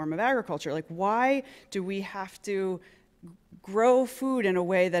the form of agriculture. Like, why do we have to grow food in a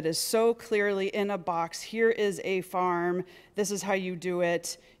way that is so clearly in a box? Here is a farm. This is how you do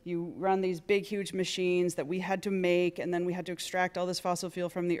it. You run these big, huge machines that we had to make, and then we had to extract all this fossil fuel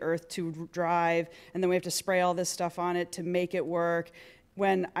from the earth to drive, and then we have to spray all this stuff on it to make it work.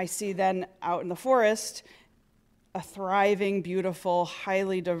 When I see then out in the forest, a thriving, beautiful,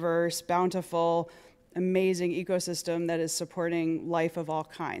 highly diverse, bountiful, amazing ecosystem that is supporting life of all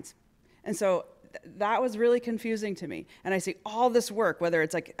kinds. And so that was really confusing to me. And I see all this work, whether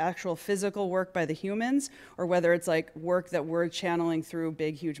it's like actual physical work by the humans, or whether it's like work that we're channeling through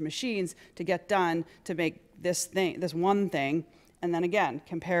big, huge machines to get done to make this one thing. And then again,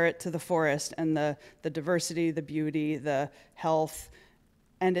 compare it to the forest and the diversity, the beauty, the health.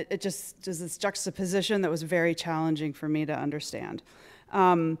 And it just does this juxtaposition that was very challenging for me to understand.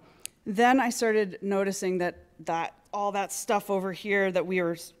 Then I started noticing that all that stuff over here that we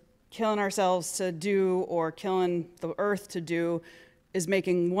were killing ourselves to do or killing the earth to do is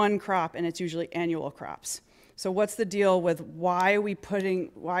making one crop, and it's usually annual crops. So what's the deal with why are we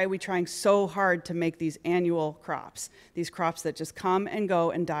trying so hard to make these annual crops? These crops that just come and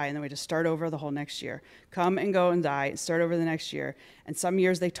go and die, and then we just start over the whole next year. Come and go and die, and start over the next year. And some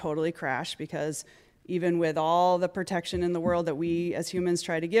years they totally crash because even with all the protection in the world that we as humans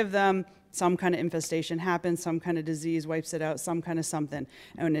try to give them, some kind of infestation happens, some kind of disease wipes it out, some kind of something,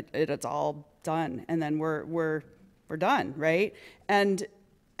 and it's all done. And then we're done, right? And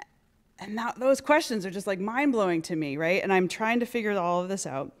those questions are just like mind-blowing to me, right? And I'm trying to figure all of this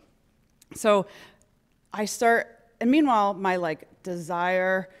out. So and meanwhile, my like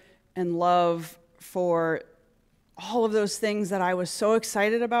desire and love for all of those things that I was so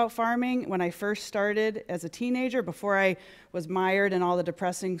excited about farming when I first started as a teenager, before I was mired in all the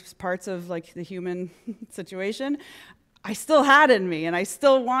depressing parts of like the human situation, I still had in me, and I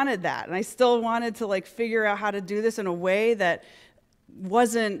still wanted that. And I still wanted to like figure out how to do this in a way that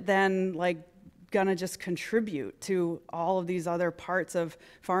wasn't then like gonna just contribute to all of these other parts of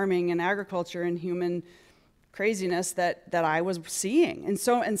farming and agriculture and human craziness that I was seeing. And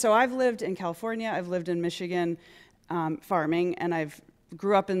so I've lived in California, I've lived in Michigan, farming, and I've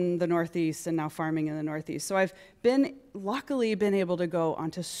grew up in the Northeast and now farming in the Northeast. So I've luckily been able to go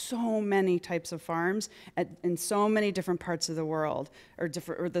onto so many types of farms in so many different parts of the world, or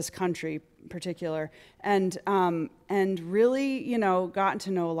this country in particular, and really, you know, gotten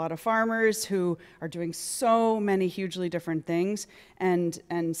to know a lot of farmers who are doing so many hugely different things, and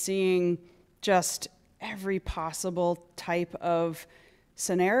seeing just every possible type of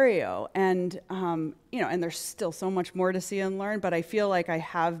scenario. And and there's still so much more to see and learn, but I feel like I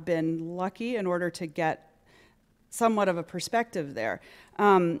have been lucky in order to get somewhat of a perspective there.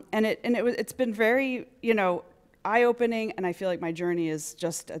 It's been very, eye-opening, and I feel like my journey is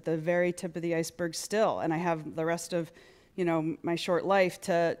just at the very tip of the iceberg still, and I have the rest of my short life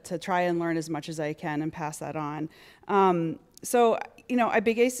to try and learn as much as I can and pass that on. So I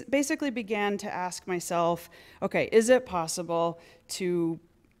basically began to ask myself, okay, is it possible to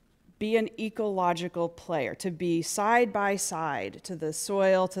be an ecological player, to be side by side to the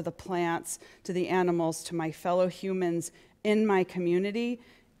soil, to the plants, to the animals, to my fellow humans in my community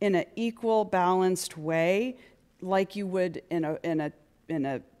in an equal, balanced way, like you would in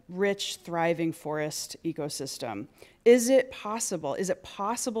a rich, thriving forest ecosystem? Is it possible? Is it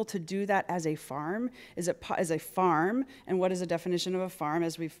possible to do that as a farm? As a farm? And what is the definition of a farm?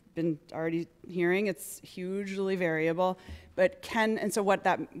 As we've been already hearing, it's hugely variable. But so what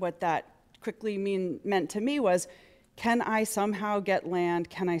that quickly meant to me was, can I somehow get land?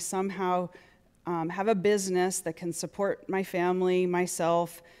 Can I somehow have a business that can support my family,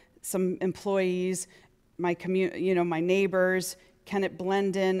 myself, some employees, my my neighbors? Can it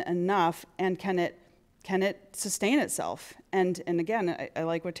blend in enough, and can it sustain itself? And again, I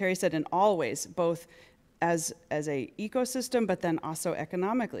like what Terry said, in all ways, both as a ecosystem, but then also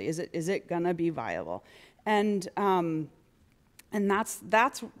economically. Is it gonna be viable? And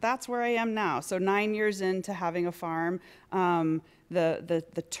that's where I am now. So 9 years into having a farm,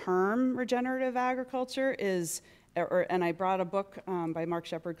 the term regenerative agriculture is and I brought a book by Mark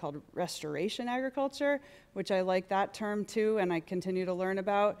Shepard called Restoration Agriculture, which I like that term too, and I continue to learn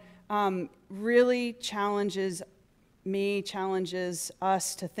about. Really challenges me, challenges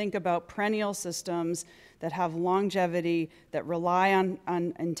us to think about perennial systems that have longevity, that rely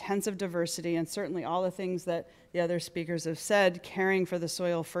on intensive diversity, and certainly all the things that the other speakers have said, caring for the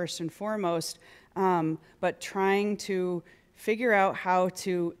soil first and foremost, but trying to figure out how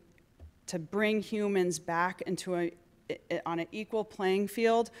to bring humans back into on an equal playing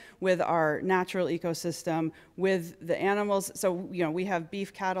field with our natural ecosystem, with the animals. So, you know, we have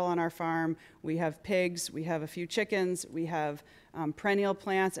beef cattle on our farm, we have pigs, we have a few chickens, we have perennial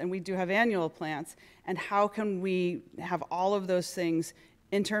plants, and we do have annual plants. And how can we have all of those things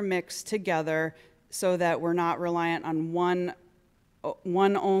intermixed together so that we're not reliant on one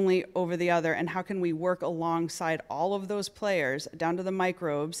only over the other? And how can we work alongside all of those players, down to the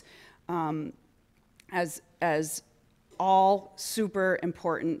microbes, as all super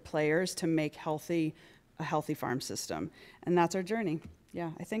important players to make a healthy farm system? And that's our journey.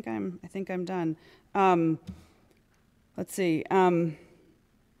 Yeah, I think I'm done. Let's see.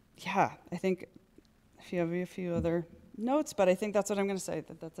 Yeah, I think if you have a few other notes, but I think that's what I'm going to say.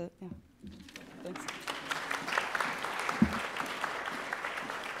 That's it. Yeah. Thanks.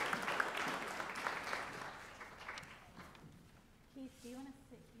 Keith, do you want to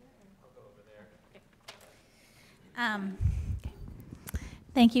sit here? I'll go over there.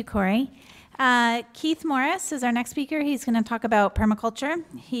 Thank you, Corie. Keith Morris is our next speaker. He's going to talk about permaculture.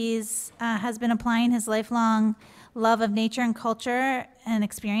 He's has been applying his lifelong love of nature and culture and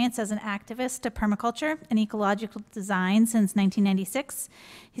experience as an activist to permaculture and ecological design since 1996.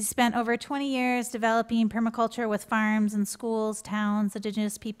 He's spent over 20 years developing permaculture with farms and schools, towns,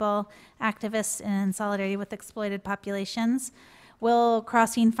 indigenous people, activists in solidarity with exploited populations. Willow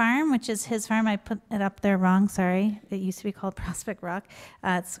Crossing Farm, which is his farm, I put it up there wrong, sorry. It used to be called Prospect Rock.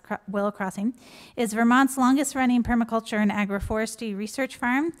 It's Willow Crossing, is Vermont's longest running permaculture and agroforestry research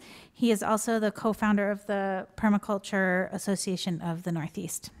farm. He is also the co-founder of the Permaculture Association of the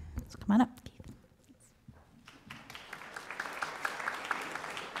Northeast. So come on up, Keith.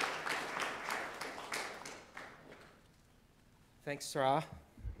 Thanks, Sarah.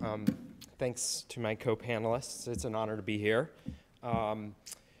 Thanks to my co-panelists. It's an honor to be here.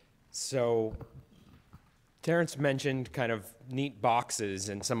 So Terrence mentioned kind of neat boxes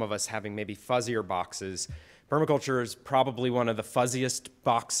and some of us having maybe fuzzier boxes. Permaculture is probably one of the fuzziest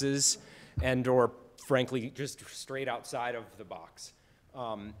boxes and or frankly just straight outside of the box.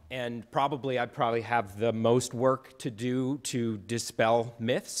 And I'd probably have the most work to do to dispel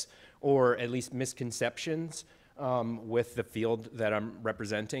myths or at least misconceptions with the field that I'm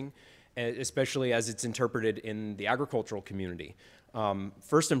representing, especially as it's interpreted in the agricultural community.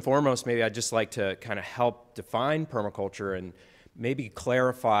 First and foremost, maybe I'd just like to kind of help define permaculture and maybe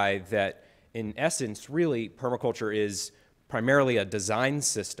clarify that in essence, really, permaculture is primarily a design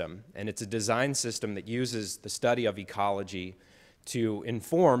system, and it's a design system that uses the study of ecology to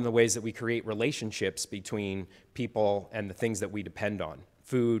inform the ways that we create relationships between people and the things that we depend on.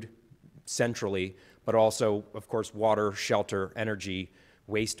 Food, centrally, but also, of course, water, shelter, energy,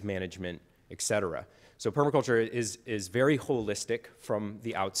 waste management, etc. So permaculture is very holistic from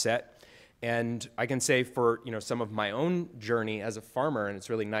the outset. And I can say for some of my own journey as a farmer, and it's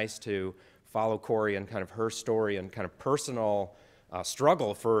really nice to follow Corie and kind of her story and kind of personal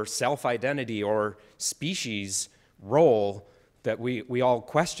struggle for self-identity or species role that we all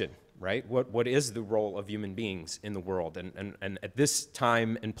question, right? What is the role of human beings in the world? And at this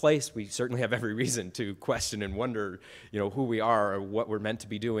time and place, we certainly have every reason to question and wonder, who we are or what we're meant to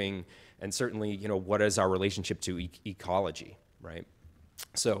be doing, and certainly, what is our relationship to ecology, right?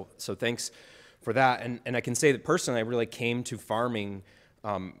 So thanks for that. And I can say that personally, I really came to farming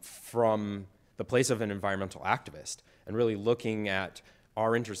from the place of an environmental activist and really looking at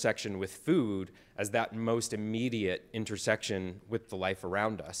our intersection with food as that most immediate intersection with the life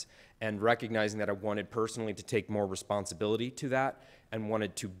around us, and recognizing that I wanted personally to take more responsibility to that and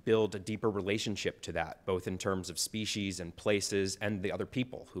wanted to build a deeper relationship to that, both in terms of species and places and the other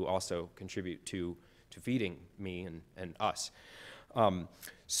people who also contribute to feeding me and us.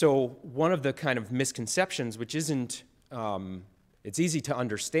 So one of the kind of misconceptions, which isn't, it's easy to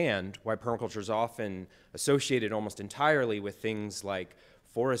understand why permaculture is often associated almost entirely with things like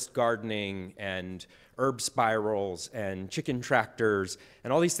forest gardening and herb spirals and chicken tractors,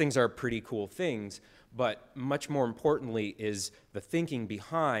 and all these things are pretty cool things, but much more importantly is the thinking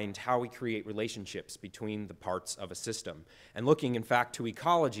behind how we create relationships between the parts of a system, and looking in fact to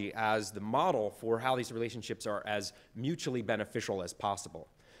ecology as the model for how these relationships are as mutually beneficial as possible.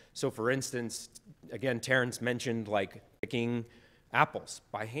 So for instance, again, Terrence mentioned like picking apples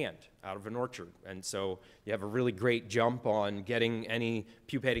by hand out of an orchard. And so you have a really great jump on getting any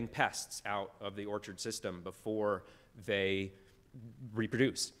pupating pests out of the orchard system before they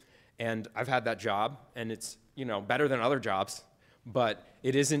reproduce. And I've had that job, and it's, you know, better than other jobs, but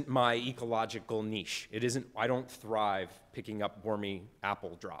it isn't my ecological niche. It isn't, I don't thrive picking up wormy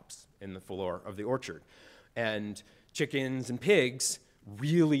apple drops in the floor of the orchard. And chickens and pigs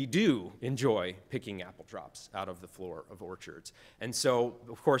really do enjoy picking apple drops out of the floor of orchards. And so,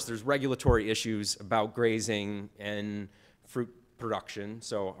 of course, there's regulatory issues about grazing and fruit production,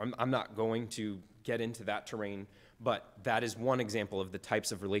 so I'm not going to get into that terrain, but that is one example of the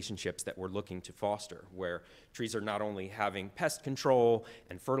types of relationships that we're looking to foster, where trees are not only having pest control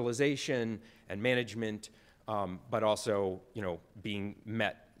and fertilization and management, but also, you know, being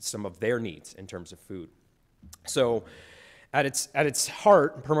met some of their needs in terms of food. So at its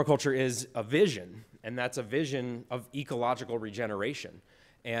heart, permaculture is a vision, and that's a vision of ecological regeneration.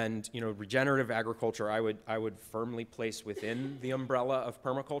 And, you know, regenerative agriculture I would firmly place within the umbrella of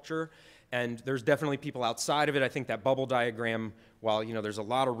permaculture. And there's definitely people outside of it. I think that bubble diagram, while, you know, there's a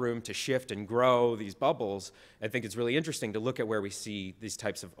lot of room to shift and grow these bubbles, I think it's really interesting to look at where we see these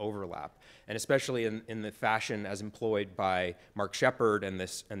types of overlap. And especially in the fashion as employed by Mark Shepard and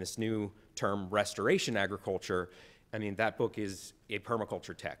this new term, restoration agriculture. I mean, that book is a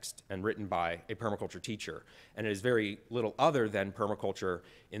permaculture text and written by a permaculture teacher. And it is very little other than permaculture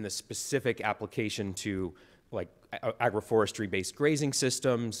in the specific application to like agroforestry-based grazing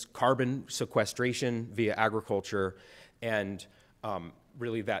systems, carbon sequestration via agriculture, and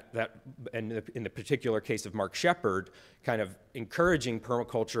really and in the particular case of Mark Shepard, kind of encouraging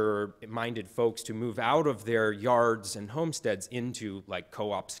permaculture-minded folks to move out of their yards and homesteads into like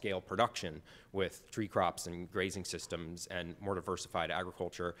co-op scale production with tree crops and grazing systems and more diversified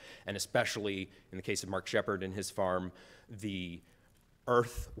agriculture, and especially in the case of Mark Shepard and his farm, the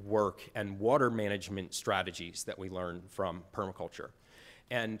earthwork and water management strategies that we learn from permaculture.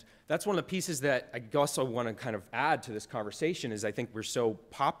 And that's one of the pieces that I also want to kind of add to this conversation is I think we're so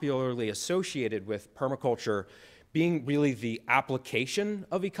popularly associated with permaculture being really the application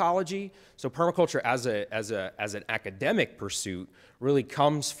of ecology. So permaculture as an academic pursuit really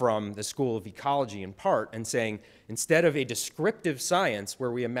comes from the School of Ecology in part, and saying instead of a descriptive science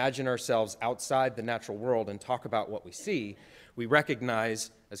where we imagine ourselves outside the natural world and talk about what we see, we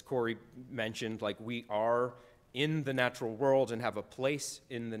recognize, as Corie mentioned, like we are in the natural world and have a place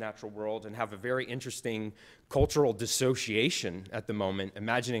in the natural world and have a very interesting cultural dissociation at the moment,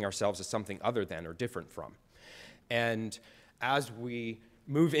 imagining ourselves as something other than or different from. And as we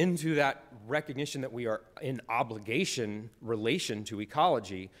move into that recognition that we are in obligation relation to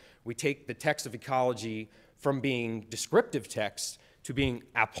ecology, we take the text of ecology from being descriptive text to being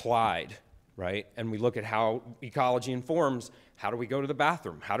applied, right? And we look at how ecology informs how do we go to the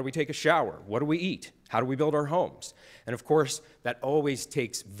bathroom? How do we take a shower? What do we eat? How do we build our homes? And of course, that always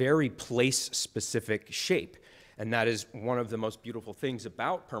takes very place-specific shape. And that is one of the most beautiful things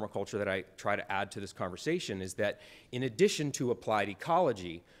about permaculture that I try to add to this conversation, is that in addition to applied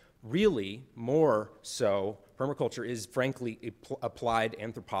ecology, really more so, permaculture is frankly applied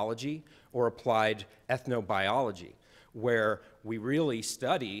anthropology or applied ethnobiology, where we really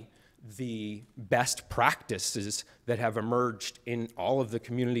study the best practices that have emerged in all of the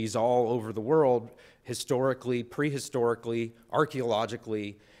communities all over the world, historically, prehistorically,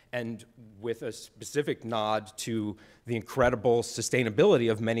 archaeologically, and with a specific nod to the incredible sustainability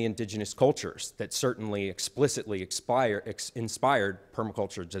of many indigenous cultures that certainly explicitly inspired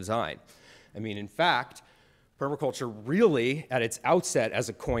permaculture design. I mean, in fact, permaculture really, at its outset as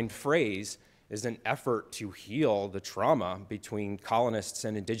a coined phrase, is an effort to heal the trauma between colonists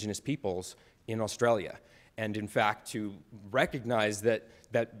and indigenous peoples in Australia. And in fact, to recognize that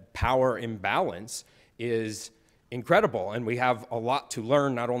that power imbalance is incredible. And we have a lot to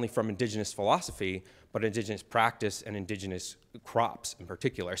learn, not only from indigenous philosophy, but indigenous practice and indigenous crops in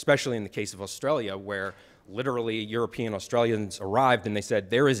particular, especially in the case of Australia, where literally European Australians arrived and they said,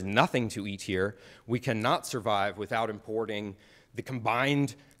 there is nothing to eat here. We cannot survive without importing the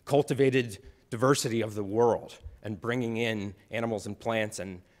combined cultivated diversity of the world and bringing in animals and plants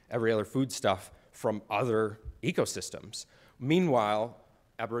and every other foodstuff from other ecosystems. Meanwhile,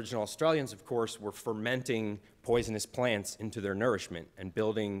 Aboriginal Australians, of course, were fermenting poisonous plants into their nourishment and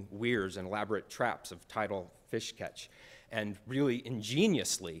building weirs and elaborate traps of tidal fish catch, and really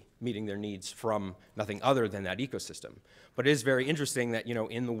ingeniously meeting their needs from nothing other than that ecosystem. But it is very interesting that, you know,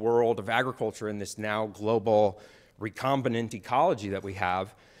 in the world of agriculture, in this now global recombinant ecology that we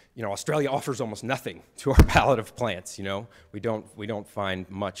have, you know, Australia offers almost nothing to our palette of plants, you know. We don't find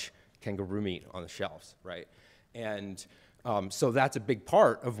much kangaroo meat on the shelves, right? And so that's a big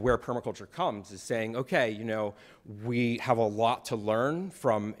part of where permaculture comes, is saying, okay, you know, we have a lot to learn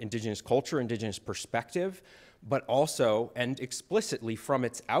from indigenous culture, indigenous perspective, but also, and explicitly from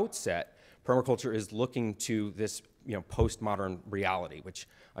its outset, permaculture is looking to this, you know, postmodern reality, which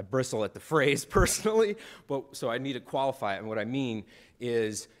I bristle at the phrase personally, but so I need to qualify it. And what I mean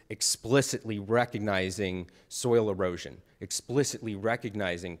is explicitly recognizing soil erosion, explicitly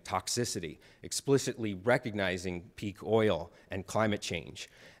recognizing toxicity, explicitly recognizing peak oil and climate change.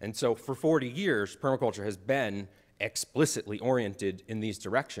 And so for 40 years, permaculture has been explicitly oriented in these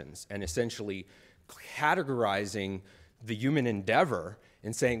directions and essentially categorizing the human endeavor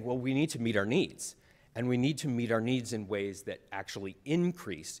and saying, well, we need to meet our needs. And we need to meet our needs in ways that actually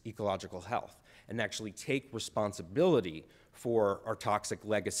increase ecological health and actually take responsibility for our toxic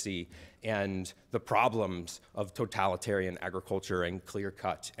legacy and the problems of totalitarian agriculture and clear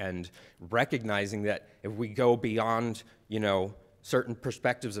cut, and recognizing that if we go beyond, you know, certain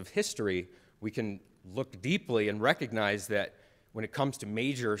perspectives of history, we can look deeply and recognize that when it comes to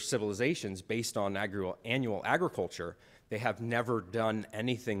major civilizations based on annual agriculture, they have never done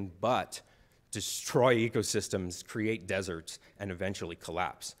anything but destroy ecosystems, create deserts, and eventually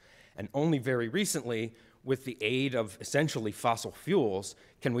collapse. And only very recently, with the aid of essentially fossil fuels,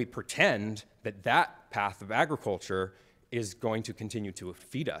 can we pretend that that path of agriculture is going to continue to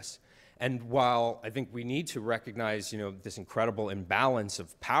feed us. And while I think we need to recognize, you know, this incredible imbalance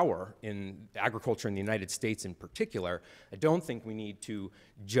of power in agriculture in the United States in particular, I don't think we need to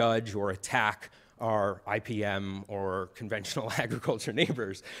judge or attack our IPM or conventional agriculture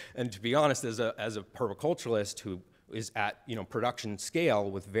neighbors. And to be honest, as a permaculturalist who is at, you know, production scale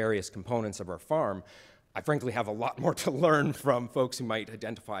with various components of our farm, I frankly have a lot more to learn from folks who might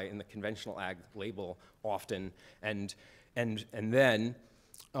identify in the conventional ag label often. And then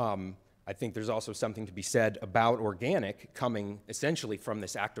I think there's also something to be said about organic coming essentially from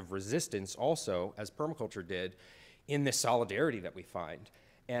this act of resistance also, as permaculture did, in this solidarity that we find.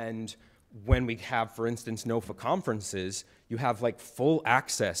 And when we have, for instance, NOFA conferences, you have like full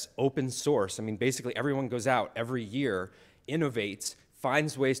access, open source. I mean, basically everyone goes out every year, innovates,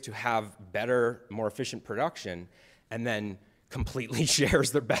 finds ways to have better, more efficient production, and then completely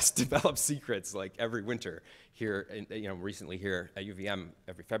shares their best developed secrets like every winter here, you know, recently here at UVM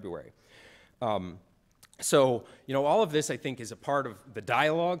every February. So, you know, all of this I think is a part of the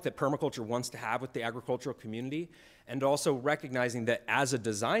dialogue that permaculture wants to have with the agricultural community, and also recognizing that as a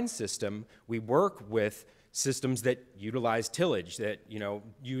design system, we work with systems that utilize tillage, that, you know,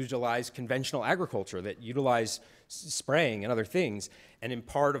 utilize conventional agriculture, that utilize spraying and other things. And in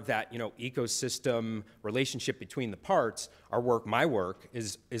part of that, you know, ecosystem relationship between the parts, our work, my work,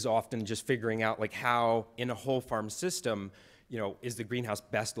 is often just figuring out like how in a whole farm system, you know, is the greenhouse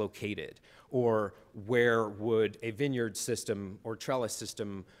best located? Or where would a vineyard system or trellis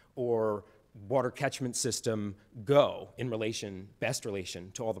system or water catchment system go in relation, best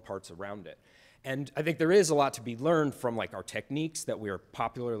relation to all the parts around it? And I think there is a lot to be learned from like our techniques that we are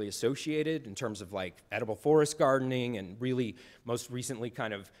popularly associated in terms of like edible forest gardening, and really most recently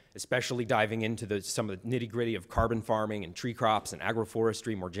kind of especially diving into some of the nitty gritty of carbon farming and tree crops and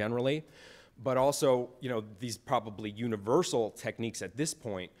agroforestry more generally. But also, you know, these probably universal techniques at this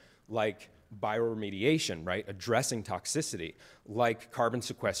point, like bioremediation, right? Addressing toxicity, like carbon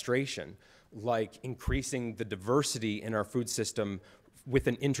sequestration, like increasing the diversity in our food system with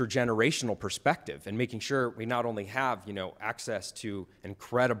an intergenerational perspective, and making sure we not only have, you know, access to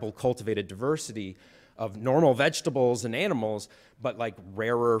incredible cultivated diversity of normal vegetables and animals, but like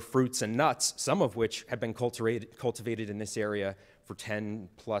rarer fruits and nuts, some of which have been cultivated in this area for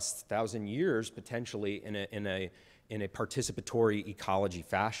 10,000+ years, potentially in a participatory ecology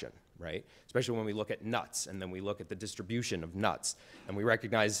fashion, right? Especially when we look at nuts, and then we look at the distribution of nuts, and we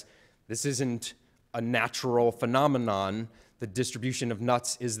recognize this isn't a natural phenomenon. The distribution of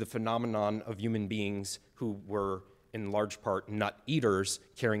nuts is the phenomenon of human beings who were in large part nut eaters,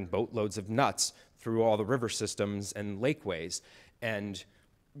 carrying boatloads of nuts through all the river systems and lakeways, and,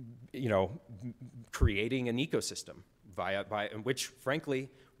 you know, creating an ecosystem which frankly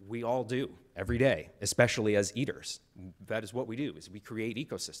we all do every day, especially as eaters. That is what we do, is we create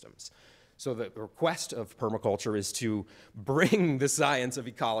ecosystems. So the request of permaculture is to bring the science of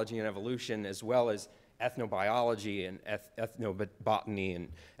ecology and evolution, as well as ethnobiology and ethnobotany and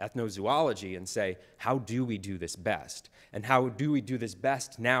ethnozoology, and say, how do we do this best? And how do we do this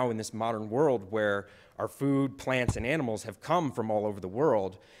best now in this modern world where our food, plants, and animals have come from all over the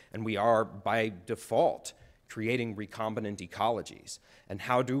world, and we are by default creating recombinant ecologies. And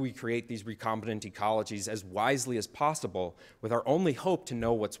how do we create these recombinant ecologies as wisely as possible, with our only hope to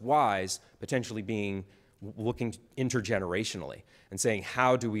know what's wise potentially being looking intergenerationally and saying,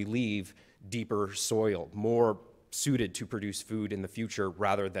 how do we leave deeper soil, more suited to produce food in the future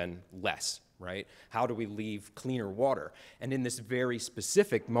rather than less, right? How do we leave cleaner water? And in this very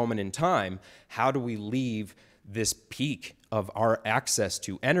specific moment in time, how do we leave this peak of our access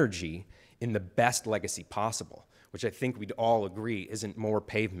to energy in the best legacy possible, which I think we'd all agree isn't more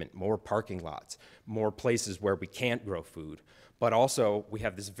pavement, more parking lots, more places where we can't grow food, but also we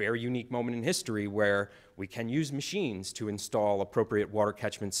have this very unique moment in history where we can use machines to install appropriate water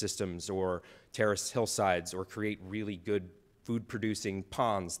catchment systems or terrace hillsides or create really good food producing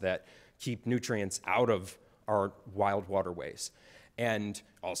ponds that keep nutrients out of our wild waterways, and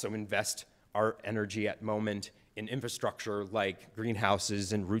also invest our energy at moment in infrastructure like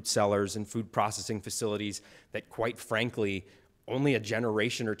greenhouses and root cellars and food processing facilities that, quite frankly, only a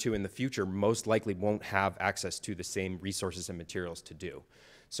generation or two in the future most likely won't have access to the same resources and materials to do.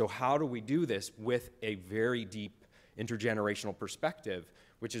 So how do we do this with a very deep intergenerational perspective,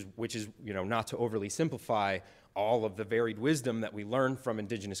 which is not to overly simplify all of the varied wisdom that we learn from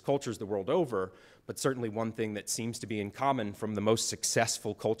indigenous cultures the world over, but certainly one thing that seems to be in common from the most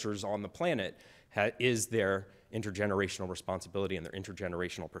successful cultures on the planet is their intergenerational responsibility and their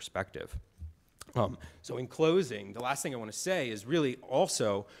intergenerational perspective. So in closing, the last thing I want to say is really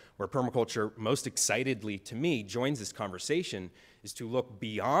also where permaculture most excitedly to me joins this conversation is to look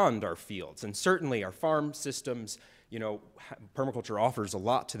beyond our fields. And certainly our farm systems, permaculture offers a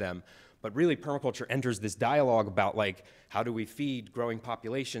lot to them, but really permaculture enters this dialogue about like, how do we feed growing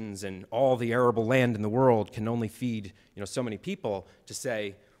populations, and all the arable land in the world can only feed, so many people, to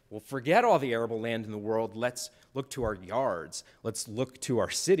say, well, forget all the arable land in the world. Let's look to our yards. Let's look to our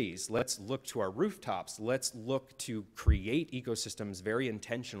cities. Let's look to our rooftops. Let's look to create ecosystems very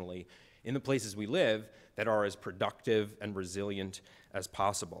intentionally in the places we live that are as productive and resilient as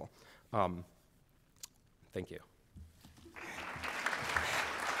possible. Thank you.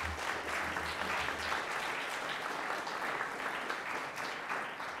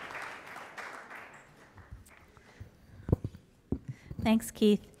 Thanks,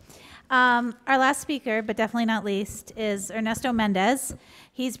 Keith. Our last speaker, but definitely not least, is Ernesto Mendez.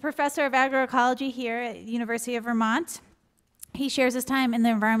 He's professor of agroecology here at the University of Vermont. He shares his time in the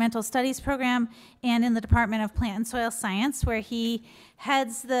environmental studies program and in the Department of Plant and Soil Science, where he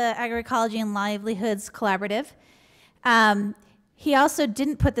heads the Agroecology and Livelihoods Collaborative. He also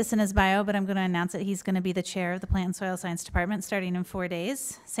didn't put this in his bio, but I'm going to announce it. He's going to be the chair of the Plant and Soil Science Department starting in 4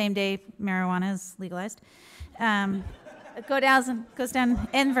 days, same day marijuana is legalized. Goes down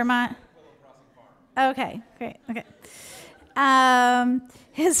in Vermont. Okay, great. Okay.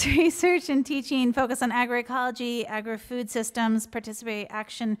 His research and teaching focus on agroecology, agri-food systems, participatory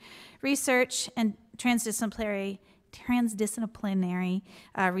action research, and transdisciplinary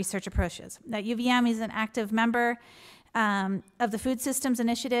research approaches. At UVM, he's an active member of the Food Systems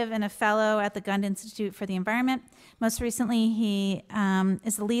Initiative and a fellow at the Gund Institute for the Environment. Most recently, he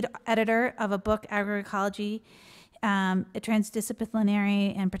is the lead editor of a book, Agroecology, a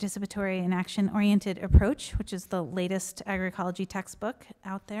transdisciplinary and participatory and action-oriented approach, which is the latest agroecology textbook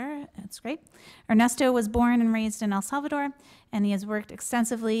out there. It's great. Ernesto was born and raised in El Salvador, and he has worked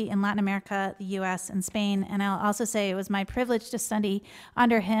extensively in Latin America, the US, and Spain. And I'll also say it was my privilege to study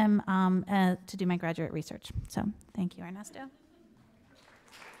under him to do my graduate research. So thank you, Ernesto.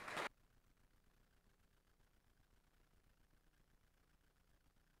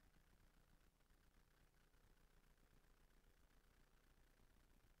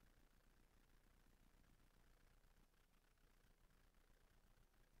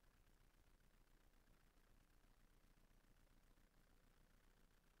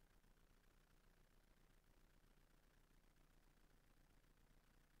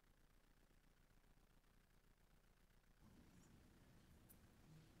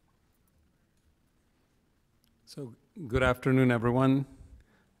 So good afternoon, everyone.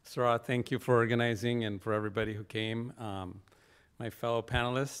 Sarah, thank you for organizing and for everybody who came. My fellow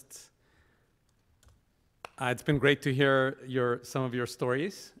panelists, it's been great to hear some of your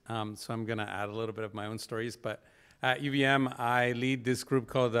stories. So I'm gonna add a little bit of my own stories, but at UVM, I lead this group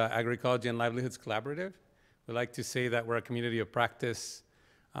called the Agroecology and Livelihoods Collaborative. We like to say that we're a community of practice.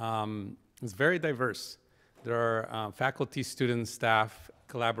 It's very diverse. There are faculty, students, staff,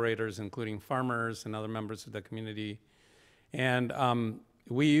 collaborators, including farmers and other members of the community. And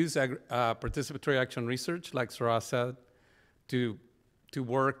we use participatory action research, like Sarah said, to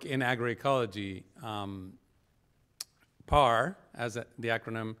work in agroecology. PAR, as the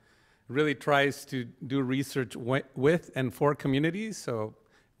acronym, really tries to do research with and for communities. So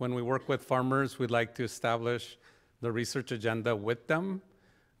when we work with farmers, we'd like to establish the research agenda with them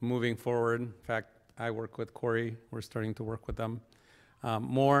moving forward. In fact, I work with Corie. We're starting to work with them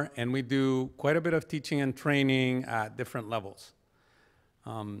more. And we do quite a bit of teaching and training at different levels.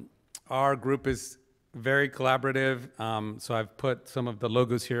 Our group is very collaborative. So I've put some of the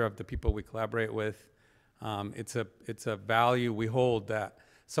logos here of the people we collaborate with. It's a value we hold that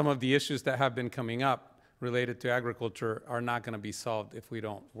some of the issues that have been coming up related to agriculture are not going to be solved if we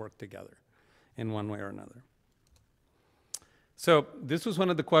don't work together in one way or another. So this was one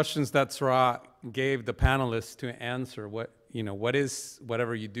of the questions that Sarah gave the panelists to answer. What is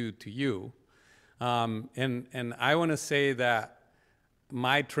whatever you do to you? And I want to say that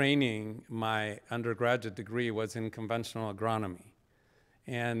my training, my undergraduate degree was in conventional agronomy.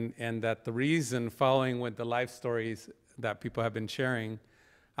 And that the reason, following with the life stories that people have been sharing,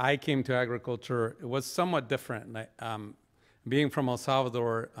 I came to agriculture. It was somewhat different. Being from El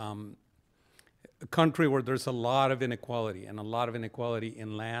Salvador, a country where there's a lot of inequality, and a lot of inequality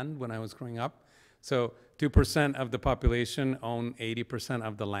in land when I was growing up. So 2% of the population own 80%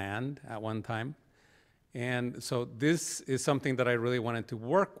 of the land at one time. And so this is something that I really wanted to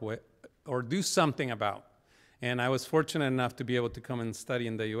work with or do something about. And I was fortunate enough to be able to come and study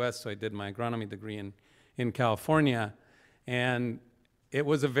in the US, so I did my agronomy degree in California. And it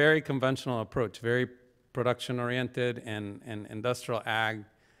was a very conventional approach, very production-oriented and industrial ag,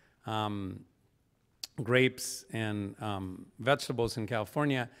 grapes and vegetables in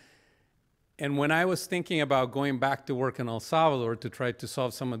California. And when I was thinking about going back to work in El Salvador to try to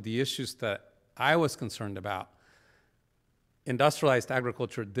solve some of the issues that I was concerned about, industrialized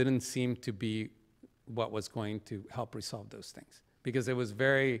agriculture didn't seem to be what was going to help resolve those things, because it was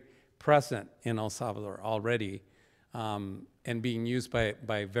very present in El Salvador already, and being used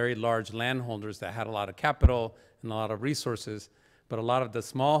by very large landholders that had a lot of capital and a lot of resources, but a lot of the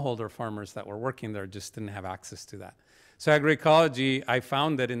smallholder farmers that were working there just didn't have access to that. So agroecology, I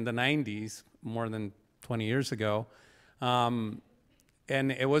found that in the 90s, more than 20 years ago, and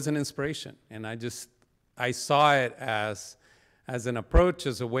it was an inspiration. And I saw it as an approach,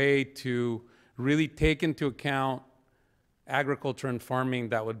 as a way to really take into account agriculture and farming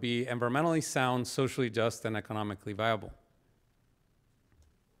that would be environmentally sound, socially just, and economically viable.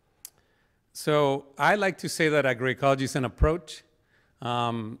 So I like to say that agroecology is an approach.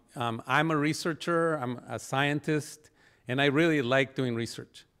 I'm a researcher, I'm a scientist, and I really like doing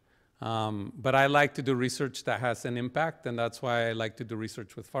research. But I like to do research that has an impact, and that's why I like to do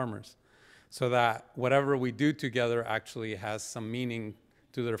research with farmers, so that whatever we do together actually has some meaning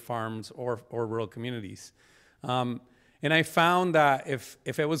to their farms or rural communities. And I found that if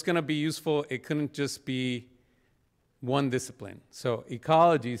it was going to be useful, it couldn't just be one discipline. So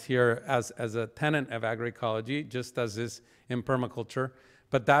ecology is here as a tenet of agroecology, just as is in permaculture,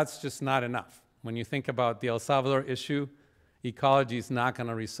 but that's just not enough. When you think about the El Salvador issue, ecology is not going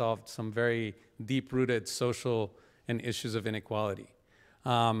to resolve some very deep-rooted social and issues of inequality.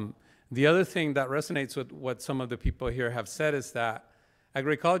 The other thing that resonates with what some of the people here have said is that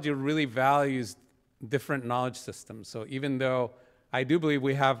agroecology really values different knowledge systems. So even though I do believe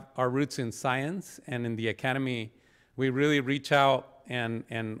we have our roots in science and in the academy, we really reach out and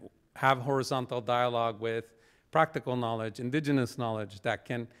have horizontal dialogue with practical knowledge, indigenous knowledge that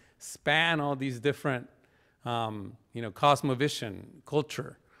can span all these different, cosmovision,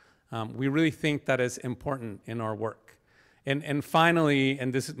 culture. We really think that is important in our work. And finally,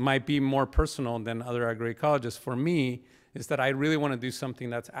 and this might be more personal than other agroecologists for me, is that I really want to do something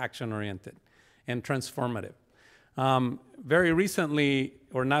that's action-oriented and transformative. Very recently,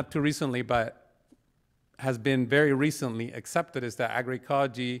 or not too recently, but has been very recently accepted, is that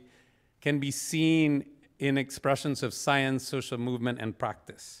agroecology can be seen in expressions of science, social movement, and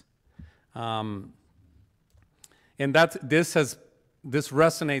practice. And this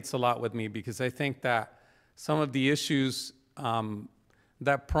resonates a lot with me, because I think that some of the issues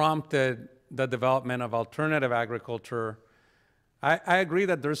that prompted the development of alternative agriculture, I agree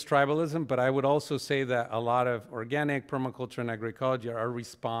that there's tribalism, but I would also say that a lot of organic, permaculture, and agroecology are a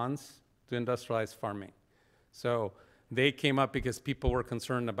response to industrialized farming. So they came up because people were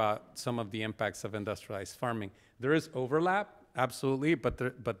concerned about some of the impacts of industrialized farming. There is overlap, absolutely,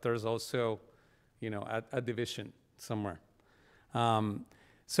 but there's also, a division somewhere.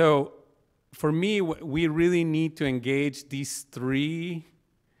 So for me, we really need to engage these three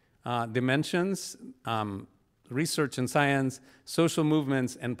dimensions: research and science, social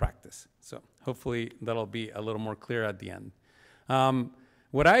movements, and practice. So hopefully that'll be a little more clear at the end.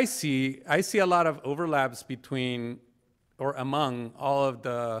 What I see a lot of overlaps between or among all of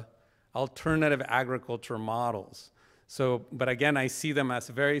the alternative agriculture models. So, but again, I see them as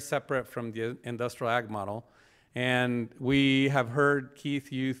very separate from the industrial ag model. And we have heard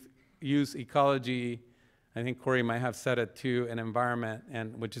Keith use ecology, I think Corie might have said it too, an environment,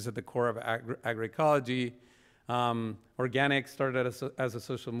 and which is at the core of agroecology. Organic started as a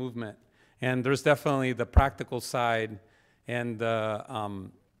social movement. And there's definitely the practical side and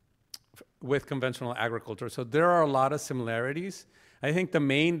with conventional agriculture. So there are a lot of similarities. I think the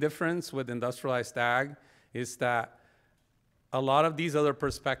main difference with industrialized ag is that a lot of these other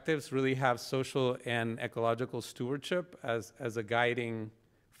perspectives really have social and ecological stewardship as a guiding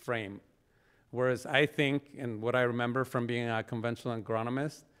frame. Whereas I think, and what I remember from being a conventional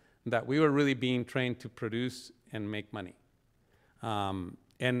agronomist, that we were really being trained to produce and make money.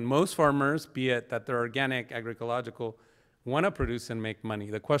 And most farmers, be it that they're organic, agroecological, want to produce and make money.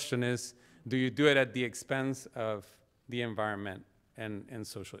 The question is, do you do it at the expense of the environment and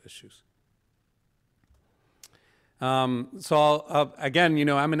social issues? Again,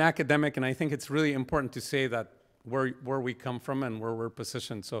 I'm an academic, and I think it's really important to say that where we come from and where we're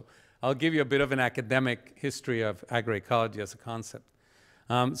positioned. So I'll give you a bit of an academic history of agroecology as a concept.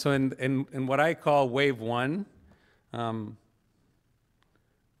 So in what I call wave one,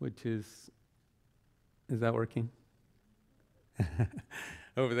 which is that working?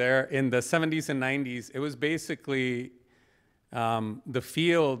 Over there, in the 70s and 90s, it was basically the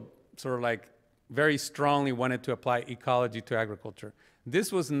field sort of like very strongly wanted to apply ecology to agriculture.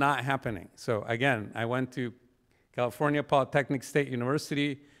 This was not happening. So again, I went to California Polytechnic State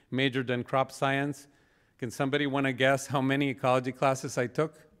University, majored in crop science. Can somebody want to guess how many ecology classes I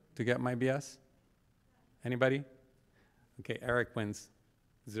took to get my BS? Anybody? Okay, Eric wins,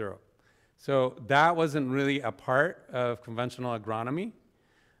 0. So that wasn't really a part of conventional agronomy.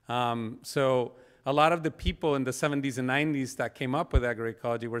 So a lot of the people in the 70s and 90s that came up with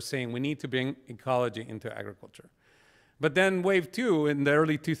agroecology were saying we need to bring ecology into agriculture. But then wave two, in the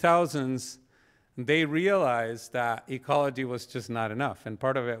early 2000s, they realized that ecology was just not enough. And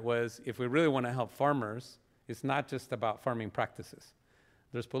part of it was, if we really want to help farmers, it's not just about farming practices.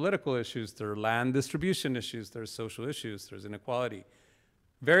 There's political issues, there are land distribution issues, there's social issues, there's inequality.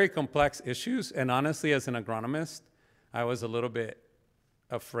 Very complex issues, and honestly, as an agronomist, I was a little bit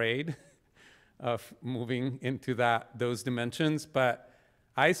afraid of moving into those dimensions, but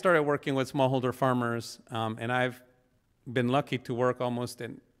I started working with smallholder farmers, and I've been lucky to work almost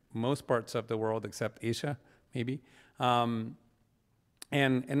in most parts of the world except Asia, maybe. And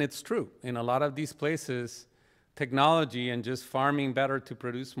it's true. In a lot of these places, technology and just farming better to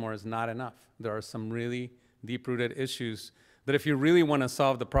produce more is not enough. There are some really deep-rooted issues that if you really want to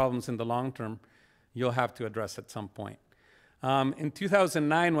solve the problems in the long term, you'll have to address at some point. In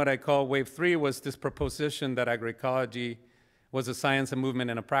 2009, what I call wave 3 was this proposition that agroecology was a science, a movement,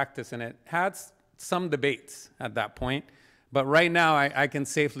 and a practice, and it had some debates at that point. But right now, I can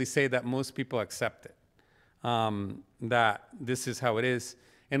safely say that most people accept it, that this is how it is.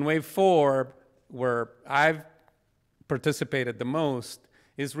 In wave 4, where I've participated the most,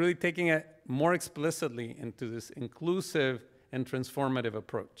 is really taking it more explicitly into this inclusive and transformative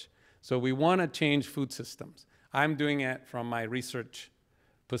approach. So we want to change food systems. I'm doing it from my research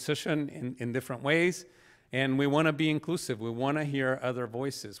position in different ways, and we want to be inclusive. We want to hear other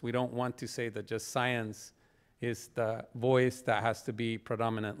voices. We don't want to say that just science is the voice that has to be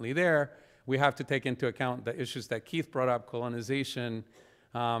predominantly there. We have to take into account the issues that Keith brought up, colonization.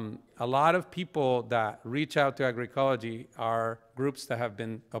 A lot of people that reach out to agroecology are groups that have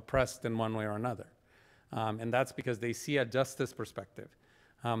been oppressed in one way or another. And that's because they see a justice perspective.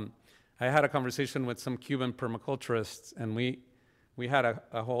 I had a conversation with some Cuban permaculturists, and we had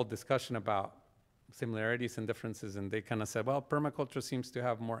a whole discussion about similarities and differences, and they kind of said, well, permaculture seems to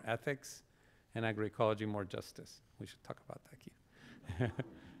have more ethics and agroecology more justice. We should talk about that, Keith.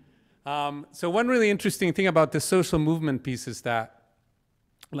 So one really interesting thing about the social movement piece is that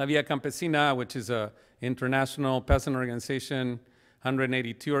La Via Campesina, which is an international peasant organization,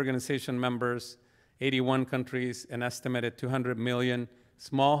 182 organization members, 81 countries, an estimated 200 million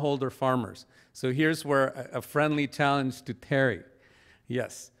smallholder farmers. So here's where a friendly challenge to Terry.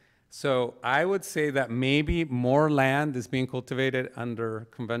 Yes. So I would say that maybe more land is being cultivated under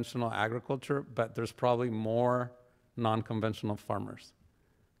conventional agriculture, but there's probably more non-conventional farmers.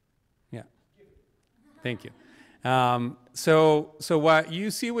 Yeah. Thank you. So what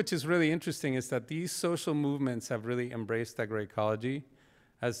you see, which is really interesting, is that these social movements have really embraced agroecology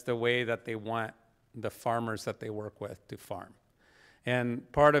as the way that they want the farmers that they work with to farm.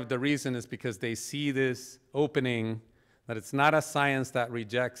 And part of the reason is because they see this opening, that it's not a science that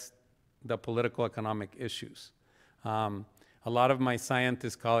rejects the political economic issues. A lot of my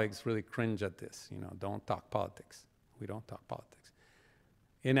scientist colleagues really cringe at this. You know, don't talk politics. We don't talk politics.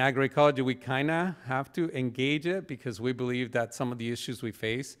 In agroecology, we kind of have to engage it because we believe that some of the issues we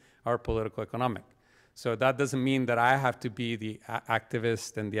face are political economic. So that doesn't mean that I have to be the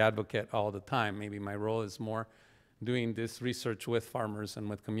activist and the advocate all the time. Maybe my role is more doing this research with farmers and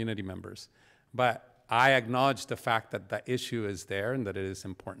with community members. But I acknowledge the fact that the issue is there and that it is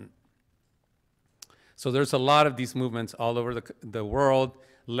important. So there's a lot of these movements all over the world,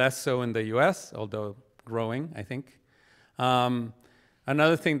 less so in the US, although growing, I think.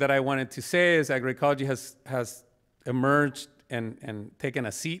 Another thing that I wanted to say is agroecology has emerged and taken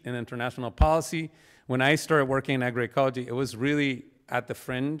a seat in international policy. When I started working in agroecology, it was really at the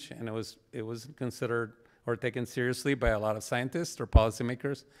fringe, and it was considered or taken seriously by a lot of scientists or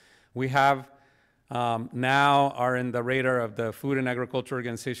policymakers. We have now are in the radar of the Food and Agriculture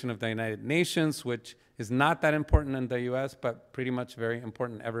Organization of the United Nations, which is not that important in the US, but pretty much very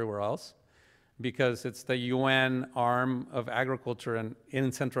important everywhere else, because it's the UN arm of agriculture. And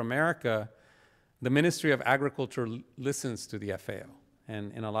in Central America, the Ministry of Agriculture listens to the FAO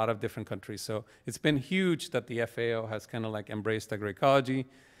and in a lot of different countries. So it's been huge that the FAO has kind of like embraced agroecology.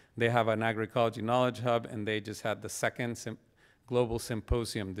 They have an agroecology knowledge hub, and they just had the second global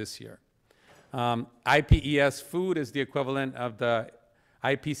symposium this year. IPES Food is the equivalent of the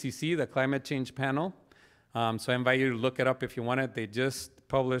IPCC, the Climate Change Panel. So I invite you to look it up if you want it. They just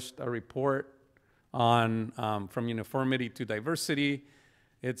published a report on From Uniformity to Diversity.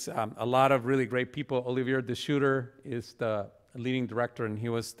 It's a lot of really great people. Olivier de Schutter is the leading director, and he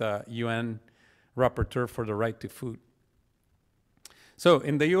was the UN rapporteur for the right to food. So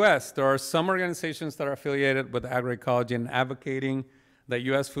in the US, there are some organizations that are affiliated with agroecology and advocating: the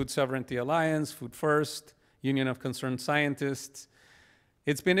US Food Sovereignty Alliance, Food First, Union of Concerned Scientists.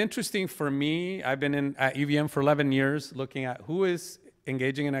 It's been interesting for me. I've been at UVM for 11 years looking at who is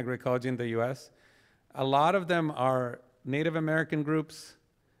engaging in agroecology in the US. A lot of them are Native American groups,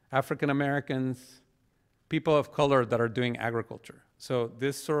 African Americans, people of color that are doing agriculture. So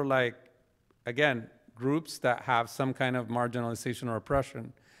this sort of like, again, groups that have some kind of marginalization or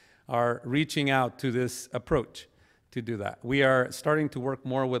oppression are reaching out to this approach to do that. We are starting to work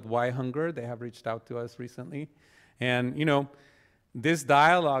more with Why Hunger. They have reached out to us recently. And, you know, this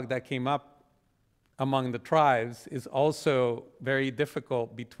dialogue that came up among the tribes is also very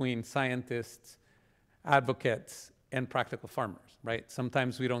difficult between scientists, advocates, and practical farmers, right?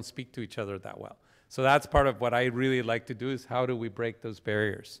 Sometimes we don't speak to each other that well. So that's part of what I really like to do, is how do we break those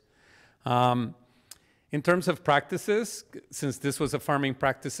barriers? In terms of practices, since this was a farming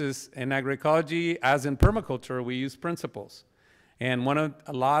practices in agroecology, as in permaculture, we use principles. And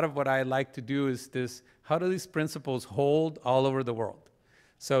a lot of what I like to do is this: how do these principles hold all over the world?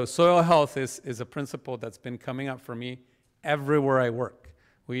 So soil health is a principle that's been coming up for me everywhere I work.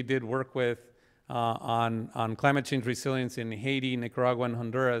 We did work on climate change resilience in Haiti, Nicaragua, and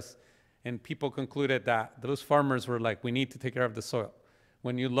Honduras, and people concluded that those farmers were like, we need to take care of the soil.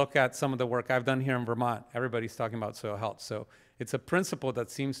 When you look at some of the work I've done here in Vermont, everybody's talking about soil health. So it's a principle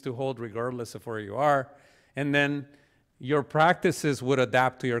that seems to hold regardless of where you are. And then your practices would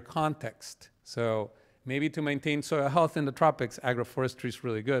adapt to your context. So maybe to maintain soil health in the tropics, agroforestry is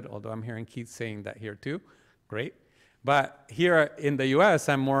really good, although I'm hearing Keith saying that here too. Great. But here in the US,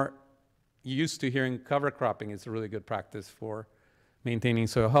 I'm more used to hearing cover cropping is a really good practice for maintaining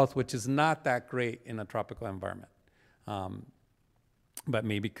soil health, which is not that great in a tropical environment. But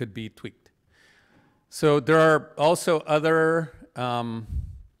maybe could be tweaked. So there are also other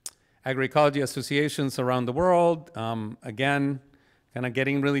agroecology associations around the world. Again, kind of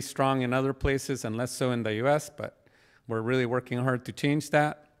getting really strong in other places and less so in the US, but we're really working hard to change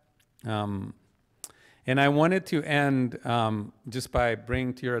that. And I wanted to end just by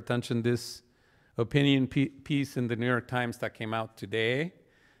bringing to your attention this opinion piece in the New York Times that came out today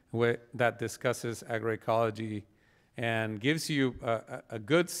that discusses agroecology and gives you a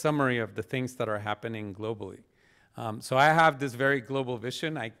good summary of the things that are happening globally. So I have this very global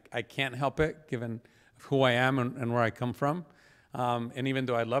vision. I can't help it, given who I am and where I come from. And even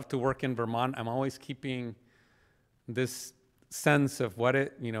though I love to work in Vermont, I'm always keeping this sense of what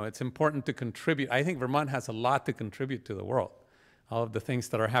it's important to contribute. I think Vermont has a lot to contribute to the world, all of the things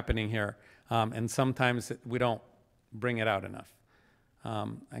that are happening here. And sometimes we don't bring it out enough.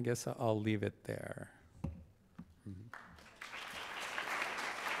 I guess I'll leave it there.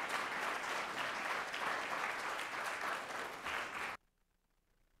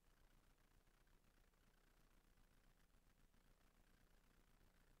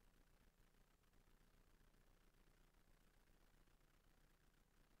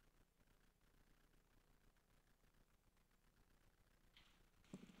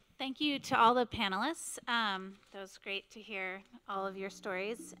 Thank you to all the panelists. That was great to hear all of your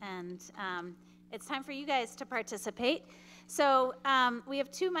stories, and it's time for you guys to participate. So we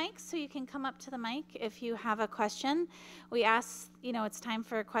have 2 mics, so you can come up to the mic if you have a question. We ask, it's time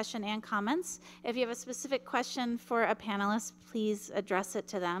for a question and comments. If you have a specific question for a panelist, please address it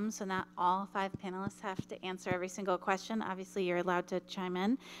to them, so not all 5 panelists have to answer every single question. Obviously, you're allowed to chime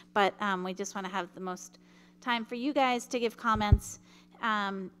in, but we just want to have the most time for you guys to give comments.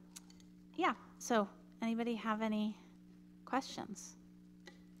 Yeah, so anybody have any questions?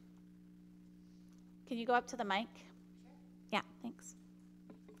 Can you go up to the mic? Yeah, thanks.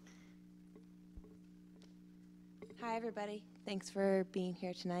 Hi, everybody. Thanks for being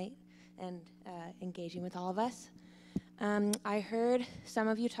here tonight and engaging with all of us. I heard some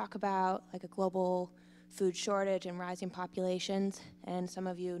of you talk about like a global food shortage and rising populations, and some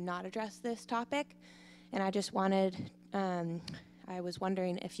of you not address this topic. And I just wanted, I was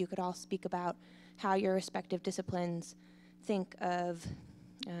wondering if you could all speak about how your respective disciplines think of,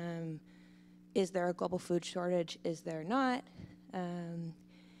 is there a global food shortage, is there not?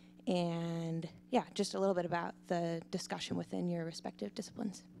 And yeah, just a little bit about the discussion within your respective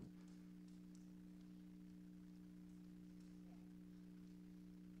disciplines.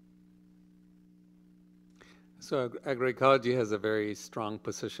 So agroecology has a very strong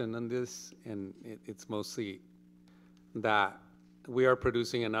position on this, and it's mostly that we are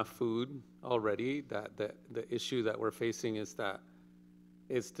producing enough food already, that the issue that we're facing is that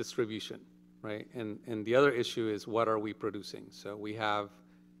it's distribution, right? And the other issue is what are we producing? So we have,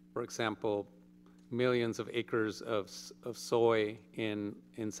 for example, millions of acres of soy in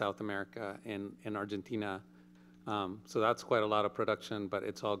South America, in Argentina. So that's quite a lot of production, but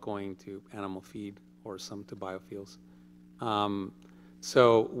it's all going to animal feed or some to biofuels.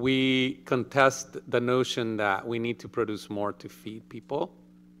 So we contest the notion that we need to produce more to feed people.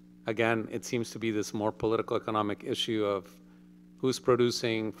 Again, it seems to be this more political economic issue of who's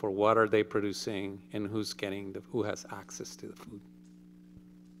producing, for what are they producing, and who's getting who has access to the food.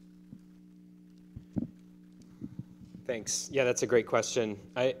 Thanks. Yeah, that's a great question.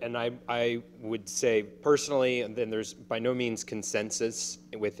 I would say personally, and then there's by no means consensus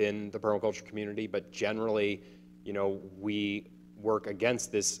within the permaculture community, but generally, we work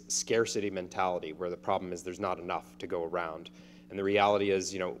against this scarcity mentality where the problem is there's not enough to go around. And the reality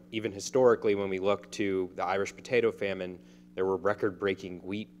is, even historically, when we look to the Irish potato famine, there were record-breaking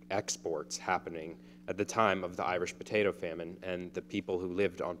wheat exports happening at the time of the Irish potato famine, and the people who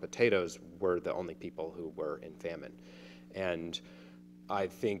lived on potatoes were the only people who were in famine. And I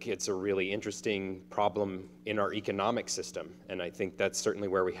think it's a really interesting problem in our economic system, and I think that's certainly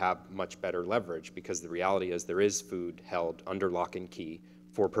where we have much better leverage, because the reality is there is food held under lock and key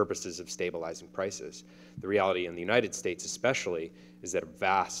for purposes of stabilizing prices. The reality in the United States especially is that a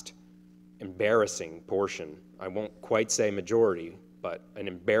vast, embarrassing portion, I won't quite say majority, but an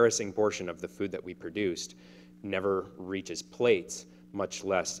embarrassing portion of the food that we produced never reaches plates, much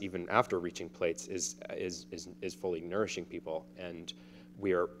less even after reaching plates is fully nourishing people. And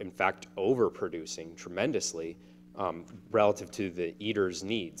we are in fact overproducing tremendously relative to the eater's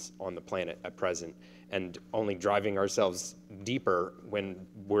needs on the planet at present, and only driving ourselves deeper when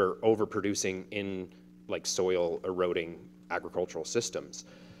we're overproducing in like soil eroding agricultural systems.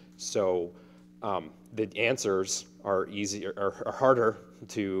 So the answers are harder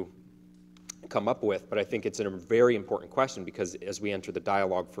to come up with, but I think it's a very important question, because as we enter the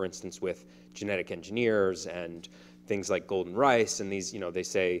dialogue, for instance, with genetic engineers and things like golden rice, and these, they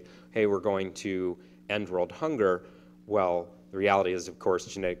say, hey, we're going to end world hunger. Well, the reality is, of course,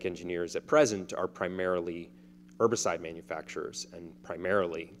 genetic engineers at present are primarily herbicide manufacturers and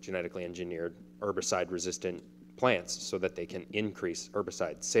primarily genetically engineered herbicide-resistant plants so that they can increase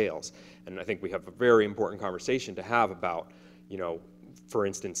herbicide sales. And I think we have a very important conversation to have about, for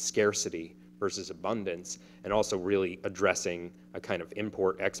instance, scarcity versus abundance, and also really addressing a kind of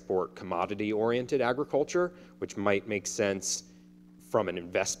import-export commodity-oriented agriculture, which might make sense from an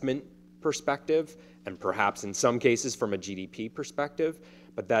investment perspective, and perhaps in some cases from a GDP perspective.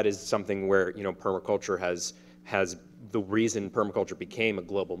 But that is something where, permaculture has the reason permaculture became a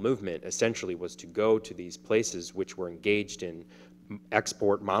global movement essentially was to go to these places which were engaged in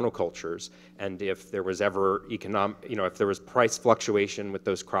export monocultures, and if there was ever if there was price fluctuation with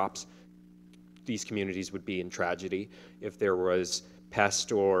those crops, these communities would be in tragedy. If there was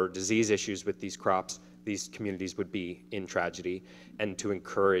pest or disease issues with these crops, these communities would be in tragedy. And to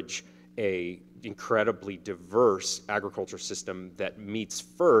encourage a incredibly diverse agriculture system that meets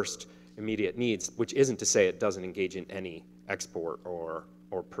first immediate needs, which isn't to say it doesn't engage in any export or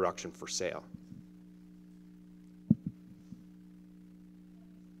production for sale.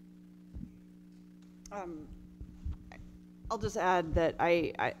 I'll just add that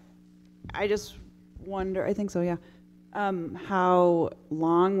I just wonder, I think so, yeah, how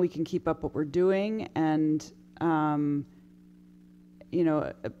long we can keep up what we're doing. And, you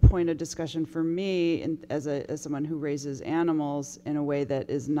know, a point of discussion for me as someone who raises animals in a way that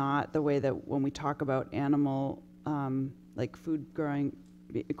is not the way that when we talk about animal, like food growing,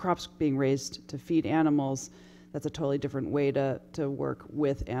 crops being raised to feed animals, that's a totally different way to work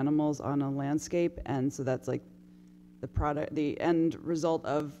with animals on a landscape. And so that's like the end result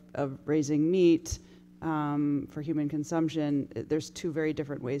of raising meat for human consumption. There's two very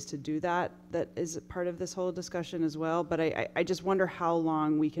different ways to do that. That is part of this whole discussion as well. But I just wonder how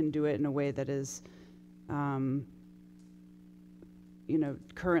long we can do it in a way that is, you know,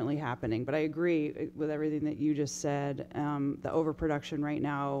 currently happening. But I agree with everything that you just said. The overproduction right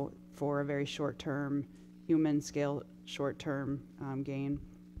now for a very short-term, human scale, short-term gain.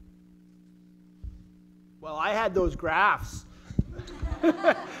 Well, I had those graphs.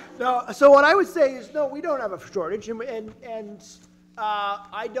 No, so what I would say is, no, we don't have a shortage, and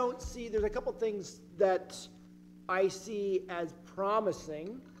I don't see, there's a couple things that I see as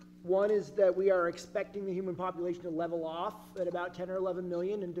promising. One is that we are expecting the human population to level off at about 10 or 11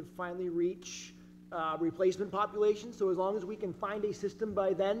 million and to finally reach replacement population. So as long as we can find a system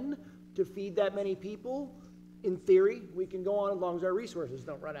by then to feed that many people, in theory, we can go on as long as our resources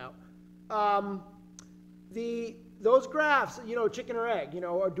don't run out. Those graphs, you know, chicken or egg, you know,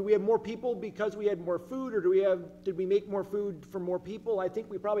 or do we have more people because we had more food, or did we make more food for more people? I think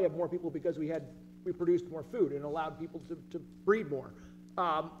we probably have more people because we produced more food and allowed people to breed more.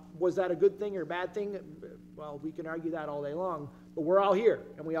 Was that a good thing or a bad thing? Well, we can argue that all day long, but we're all here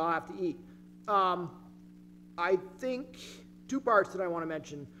and we all have to eat. I think two parts that I want to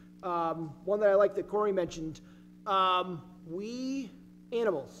mention. One that I like that Corie mentioned,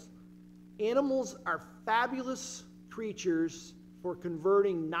 Animals are fabulous creatures for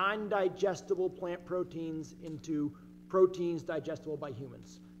converting non-digestible plant proteins into proteins digestible by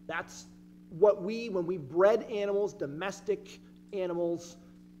humans. That's what when we bred animals, domestic animals,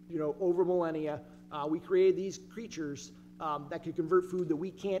 you know, over millennia, we created these creatures that could convert food that we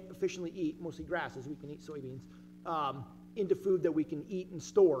can't efficiently eat, mostly grasses, we can eat soybeans, into food that we can eat and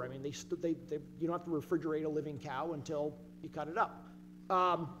store. I mean, you don't have to refrigerate a living cow until you cut it up.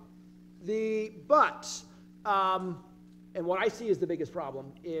 And what I see as the biggest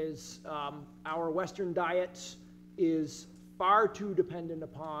problem is our Western diet is far too dependent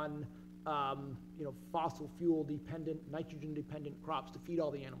upon you know, fossil fuel dependent, nitrogen dependent crops to feed all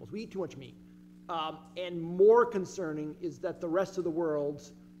the animals. We eat too much meat. And more concerning is that the rest of the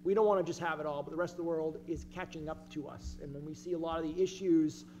world, we don't want to just have it all, but the rest of the world is catching up to us. And when we see a lot of the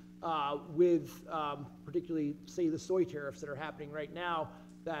issues with particularly, say, the soy tariffs that are happening right now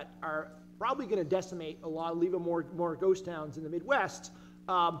that are probably going to decimate a lot, leave more ghost towns in the Midwest,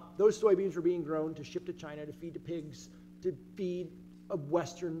 those soybeans are being grown to ship to China, to feed to pigs, to feed a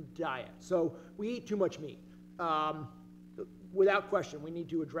Western diet. So we eat too much meat. Without question, we need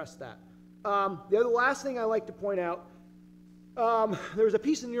to address that. The last thing I like to point out, there was a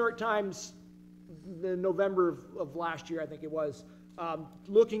piece in the New York Times in November of last year, I think it was,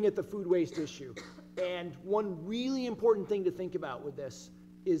 looking at the food waste issue. And one really important thing to think about with this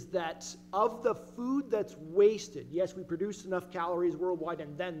is that of the food that's wasted, yes, we produce enough calories worldwide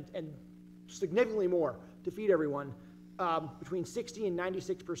and significantly more to feed everyone, between 60 and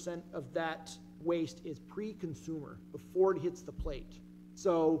 96% of that waste is pre-consumer, before it hits the plate.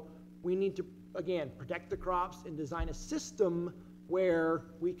 So we need to, again, protect the crops and design a system where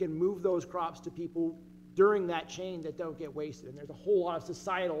we can move those crops to people during that chain that don't get wasted. And there's a whole lot of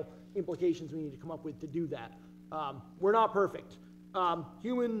societal implications we need to come up with to do that. We're not perfect.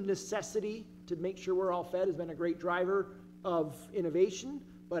 Human necessity to make sure we're all fed has been a great driver of innovation,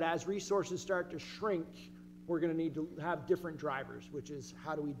 but as resources start to shrink, we're going to need to have different drivers, which is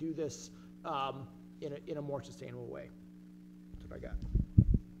how do we do this in a more sustainable way. That's what I got.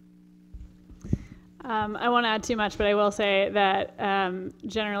 I won't add too much, but I will say that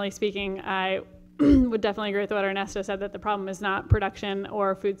generally speaking, I would definitely agree with what Ernesto said, that the problem is not production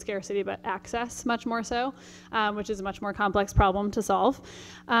or food scarcity, but access, much more so, which is a much more complex problem to solve.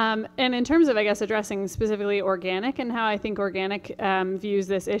 And in terms of, I guess, addressing specifically organic and how I think organic views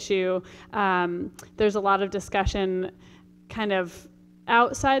this issue, there's a lot of discussion kind of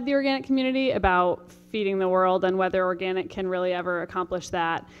outside the organic community about feeding the world and whether organic can really ever accomplish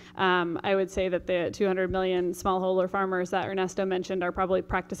that. I would say that the 200 million smallholder farmers that Ernesto mentioned are probably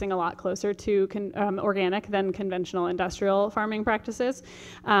practicing a lot closer to organic than conventional industrial farming practices.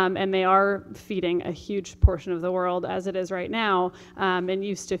 And they are feeding a huge portion of the world as it is right now, and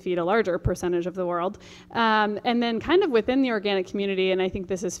used to feed a larger percentage of the world. And then kind of within the organic community, and I think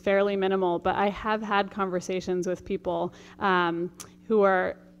this is fairly minimal, but I have had conversations with people who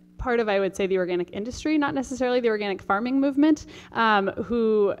are part of, I would say, the organic industry, not necessarily the organic farming movement,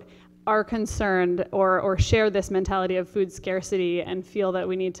 who are concerned or share this mentality of food scarcity and feel that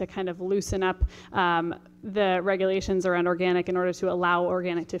we need to kind of loosen up the regulations around organic in order to allow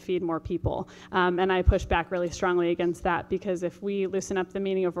organic to feed more people. And I push back really strongly against that, because if we loosen up the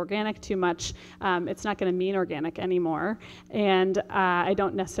meaning of organic too much, it's not going to mean organic anymore. And I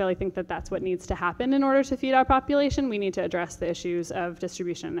don't necessarily think that that's what needs to happen in order to feed our population. We need to address the issues of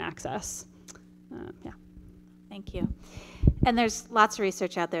distribution and access. Yeah. Thank you. And there's lots of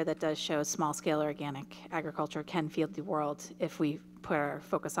research out there that does show small-scale organic agriculture can feed the world if we put our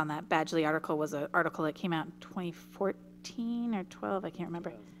focus on that. Badgley article was an article that came out in 2014 or 12, I can't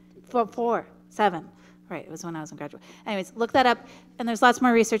remember. 7. Right, it was when I was in graduate. Anyways, look that up, and there's lots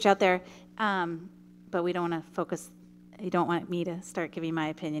more research out there, but we don't want to focus. You don't want me to start giving my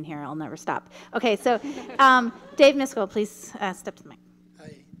opinion here. I'll never stop. Okay, so Dave Miskell, please step to the mic.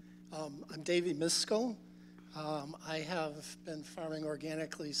 Hi, I'm Davey Miskell. I have been farming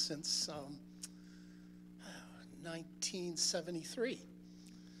organically since 1973.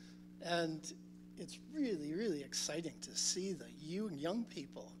 And it's really, really exciting to see that you young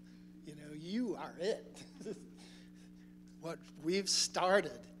people, you know, you are it. What we've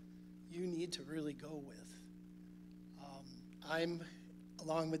started, you need to really go with. I'm,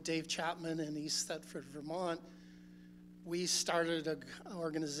 along with Dave Chapman in East Thetford, Vermont, we started an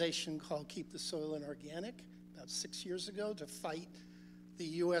organization called Keep the Soil in Organic about 6 years ago to fight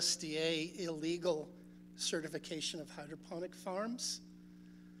the USDA illegal certification of hydroponic farms.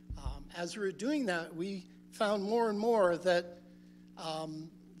 As we were doing that, we found more and more that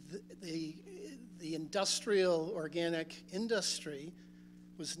the industrial organic industry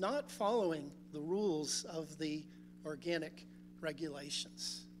was not following the rules of the organic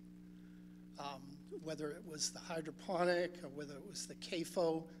regulations. Whether it was the hydroponic or whether it was the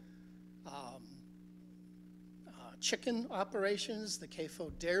CAFO chicken operations, the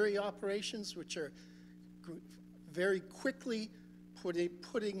CAFO dairy operations, which are very quickly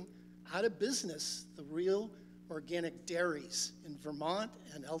putting out of business the real organic dairies in Vermont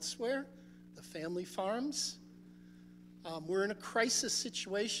and elsewhere, the family farms. We're in a crisis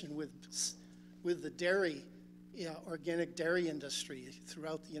situation with the dairy, organic dairy industry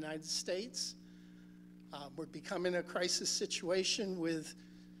throughout the United States. We're becoming a crisis situation with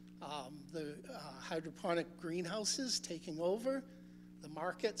the hydroponic greenhouses taking over the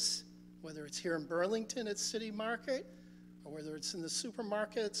markets, whether it's here in Burlington at City Market, or whether it's in the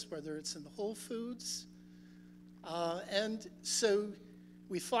supermarkets, whether it's in the Whole Foods. And so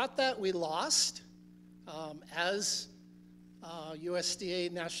we fought that, we lost. As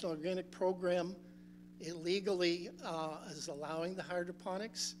USDA National Organic Program illegally is allowing the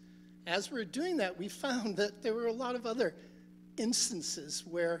hydroponics. As we were doing that, we found that there were a lot of other instances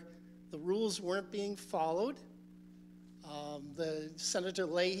where the rules weren't being followed. Senator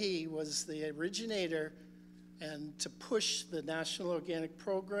Leahy was the originator and to push the National Organic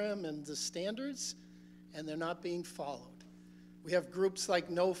Program and the standards, and they're not being followed. We have groups like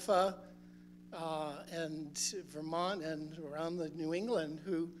NOFA and Vermont and around the New England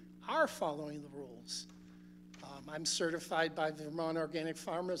who are following the rules. I'm certified by Vermont Organic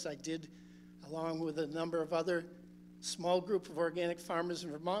Farmers. I did, along with a number of other small group of organic farmers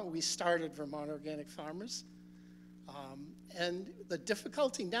in Vermont, we started Vermont Organic Farmers. And the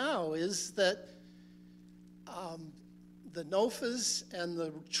difficulty now is that the NOFAs and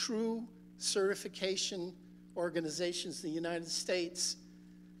the true certification organizations in the United States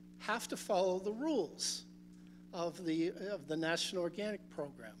have to follow the rules of the National Organic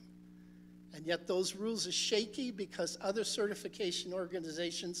Program. And yet those rules are shaky because other certification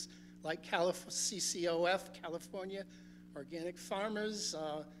organizations like CCOF, California Organic Farmers,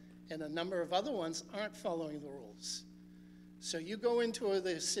 and a number of other ones aren't following the rules. So you go into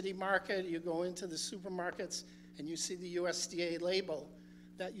the city market, you go into the supermarkets, and you see the USDA label.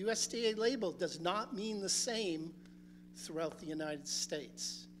 That USDA label does not mean the same throughout the United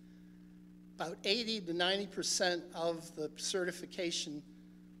States. About 80 to 90% of the certification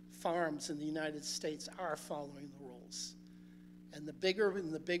farms in the United States are following the rules. And the bigger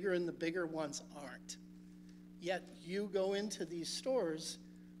and the bigger and the bigger ones aren't. yet you go into these stores,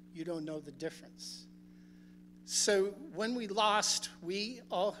 you don't know the difference. So when we lost, we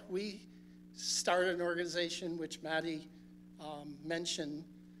started an organization which Maddie mentioned,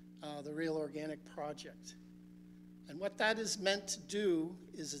 the Real Organic Project. And what that is meant to do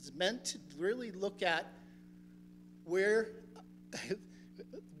is it's meant to really look at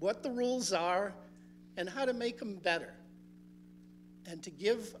what the rules are and how to make them better, and to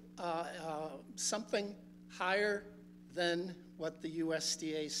give something higher than what the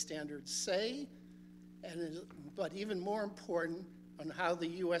USDA standards say, but even more important, on how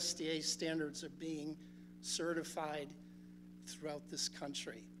the USDA standards are being certified throughout this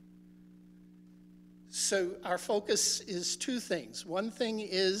country. So our focus is two things. One thing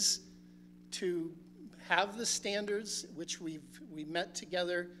is to have the standards, which we met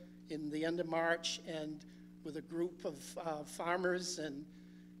together in the end of March, and with a group of farmers and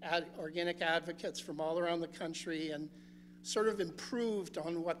organic advocates from all around the country, and sort of improved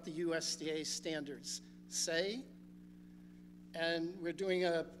on what the USDA standards say. And we're doing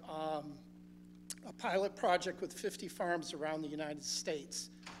a pilot project with 50 farms around the United States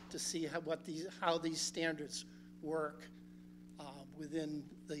to see how these standards work within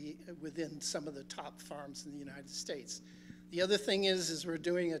some of the top farms in the United States. The other thing is we're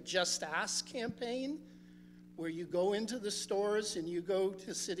doing a Just Ask campaign, where you go into the stores and you go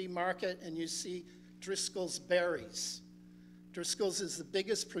to City Market and you see Driscoll's berries. Driscoll's is the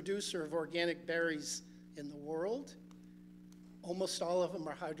biggest producer of organic berries in the world. Almost all of them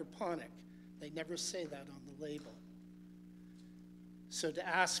are hydroponic. They never say that on the label. So to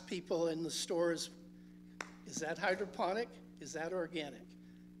ask people in the stores, is that hydroponic? Is that organic?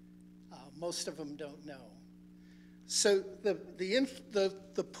 Most of them don't know. So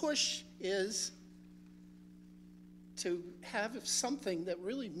the push is to have something that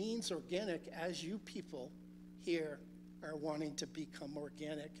really means organic, as you people here are wanting to become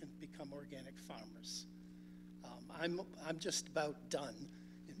organic and become organic farmers. I'm just about done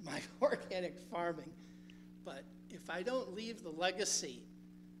in my organic farming, but if I don't leave the legacy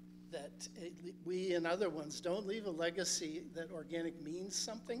that we and other ones don't leave a legacy that organic means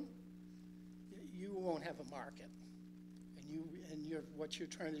something, you won't have a market. And what you're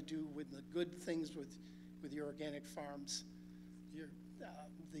trying to do with the good things with your organic farms,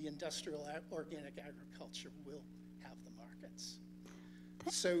 the industrial organic agriculture will have the markets.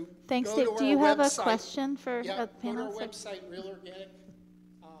 So thanks, go Dave. to Do our you have website. a question for Yeah, a panel? go to our website,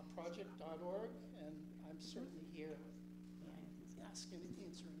 realorganicproject.org, and I'm certainly here to answer any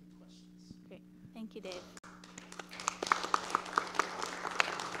questions. Great. Thank you, Dave.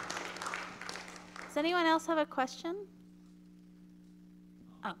 Does anyone else have a question?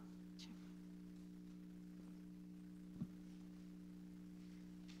 Oh, sure.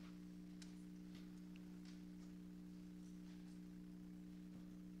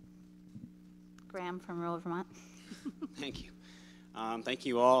 Graham from rural Vermont. Thank you. Thank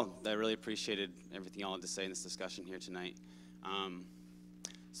you all. I really appreciated everything y'all had to say in this discussion here tonight.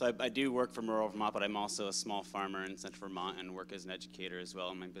 So I do work for rural Vermont, but I'm also a small farmer in central Vermont and work as an educator as well,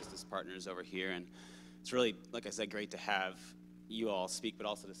 and my business partners over here. And it's really, like I said, great to have you all speak, but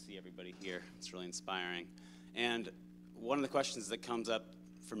also to see everybody here. It's really inspiring. And one of the questions that comes up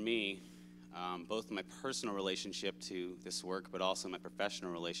for me, both in my personal relationship to this work, but also my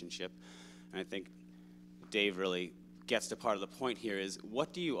professional relationship, and I think Dave really gets to part of the point here, is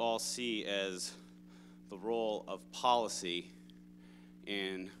what do you all see as the role of policy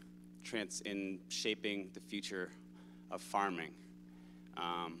in shaping the future of farming,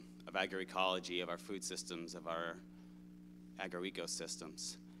 of agroecology, of our food systems, of our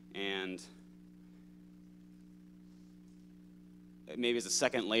agroecosystems? And maybe as a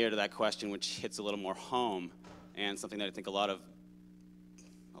second layer to that question, which hits a little more home, and something that I think a lot of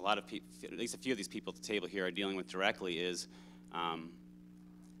people, at least a few of these people at the table here, are dealing with directly, is, and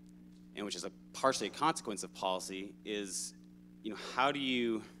which is partially a consequence of policy, is, how do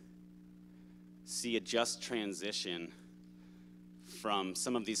you see a just transition from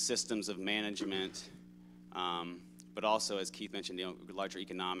some of these systems of management, but also, as Keith mentioned, larger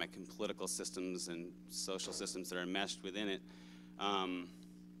economic and political systems and social systems that are enmeshed within it,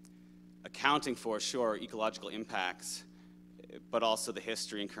 accounting for, sure, ecological impacts, but also the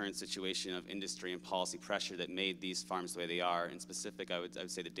history and current situation of industry and policy pressure that made these farms the way they are. In specific, I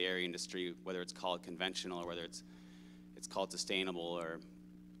would say the dairy industry, whether it's called conventional or whether it's called sustainable,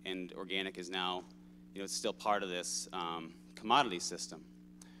 and organic is now, it's still part of this commodity system.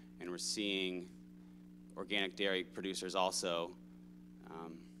 And we're seeing organic dairy producers also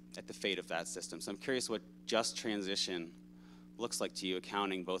at the fate of that system. So I'm curious what just transition looks like to you,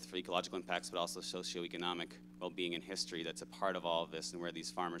 accounting both for ecological impacts but also socioeconomic well-being and history that's a part of all of this, and where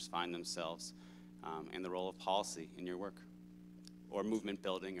these farmers find themselves, and the role of policy in your work, or movement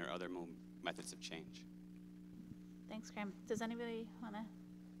building or other methods of change. Thanks, Graham. Does anybody want to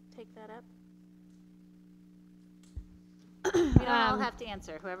take that up? We don't all have to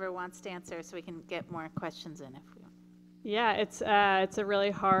answer. Whoever wants to answer, so we can get more questions in if we want. Yeah, it's a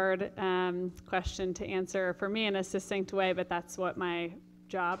really hard question to answer for me in a succinct way, but that's what my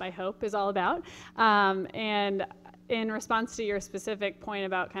job, I hope, is all about. And in response to your specific point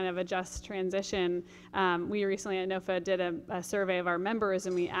about kind of a just transition, we recently at NOFA did a survey of our members,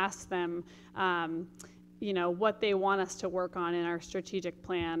 and we asked them, you know, what they want us to work on in our strategic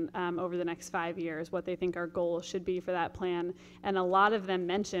plan over the next 5 years, what they think our goals should be for that plan. And a lot of them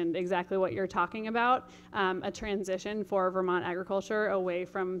mentioned exactly what you're talking about, a transition for Vermont agriculture away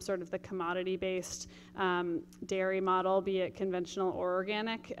from sort of the commodity-based dairy model, be it conventional or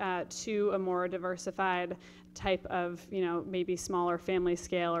organic, to a more diversified type of, you know, maybe smaller family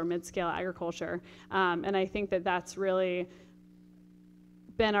scale or mid-scale agriculture. And I think that that's really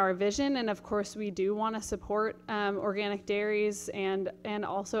been our vision, and of course we do want to support organic dairies and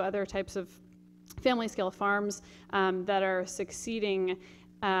also other types of family scale farms that are succeeding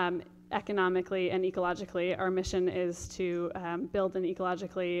economically and ecologically. Our mission is to build an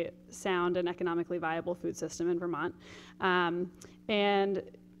ecologically sound and economically viable food system in Vermont. And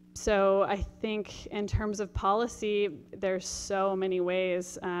so I think in terms of policy, there's so many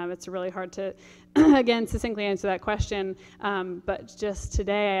ways. It's really hard to, again, succinctly answer that question. But just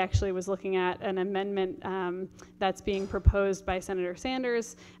today, I actually was looking at an amendment that's being proposed by Senator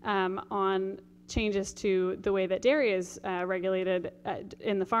Sanders on changes to the way that dairy is regulated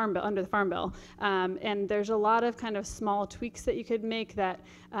in the Farm Bill, under the Farm Bill. And there's a lot of kind of small tweaks that you could make that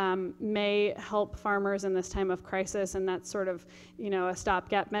may help farmers in this time of crisis, and that's sort of, you know, a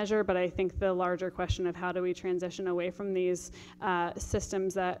stopgap measure. But I think the larger question of how do we transition away from these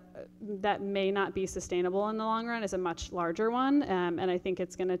systems that may not be sustainable in the long run is a much larger one. And I think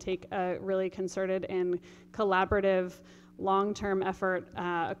it's going to take a really concerted and collaborative long-term effort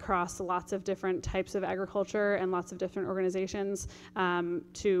across lots of different types of agriculture and lots of different organizations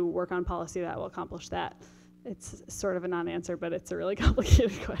to work on policy that will accomplish that. It's sort of a non-answer, but it's a really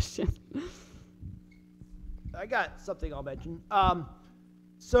complicated question. I got something I'll mention.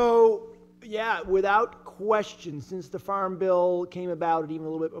 So, yeah, without question, since the Farm Bill came about, and even a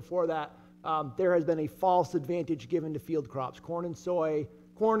little bit before that, there has been a false advantage given to field crops, corn and soy.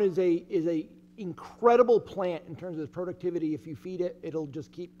 Corn is a incredible plant in terms of its productivity. If you feed it, it'll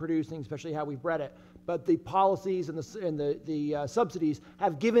just keep producing, especially how we've bred it. But the policies and the subsidies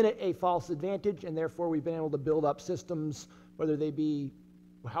have given it a false advantage, and therefore we've been able to build up systems, whether they be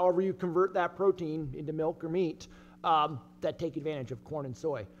however you convert that protein into milk or meat, that take advantage of corn and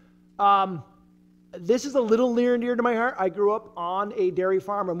soy. This is a little near and dear to my heart. I grew up on a dairy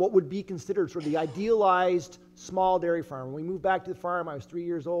farm and what would be considered sort of the idealized small dairy farm. When we moved back to the farm, I was 3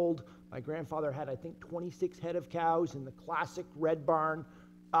 years old. My grandfather had, I think, 26 head of cows in the classic red barn.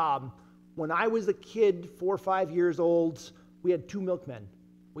 When I was a kid, 4 or 5 years old, we had 2 milkmen.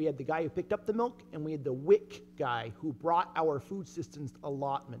 We had the guy who picked up the milk, and we had the WIC guy who brought our food systems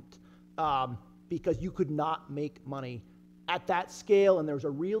allotment, because you could not make money at that scale, and there was a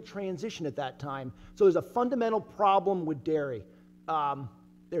real transition at that time. So there's a fundamental problem with dairy.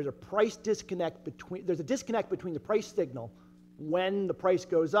 There's a price disconnect there's a disconnect between the price signal. When the price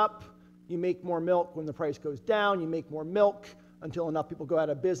goes up, you make more milk. When the price goes down, you make more milk until enough people go out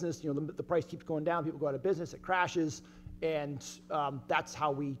of business. You know, the price keeps going down, people go out of business, it crashes, and that's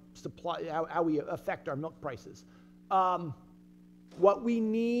how we how we affect our milk prices. What we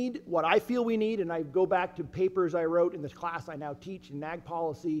need, what I feel we need, and I go back to papers I wrote in this class I now teach in ag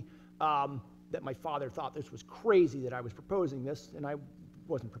policy, that my father thought this was crazy that I was proposing this, and I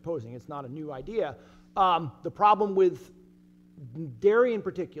wasn't proposing, it's not a new idea. The problem with dairy in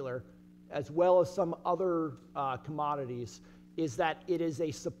particular, as well as some other commodities, is that it is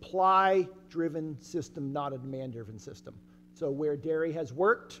a supply-driven system, not a demand-driven system. So where dairy has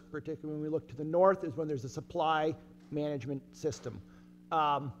worked, particularly when we look to the north, is when there's a supply management system.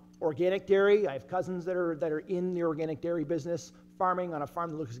 Organic dairy, I have cousins that are in the organic dairy business, farming on a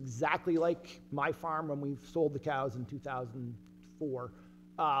farm that looks exactly like my farm when we sold the cows in 2004.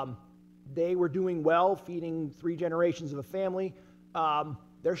 They were doing well, feeding 3 generations of a family.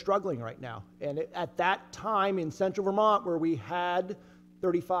 They're struggling right now. And at that time in central Vermont, where we had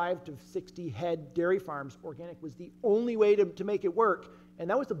 35 to 60 head dairy farms, organic was the only way to make it work. And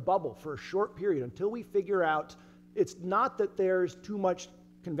that was a bubble for a short period until we figure out it's not that there's too much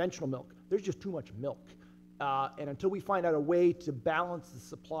conventional milk. There's just too much milk. And until we find out a way to balance the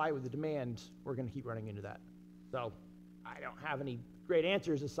supply with the demand, we're going to keep running into that. So I don't have any great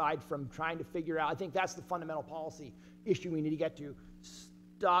answers aside from trying to figure out, I think that's the fundamental policy issue we need to get to.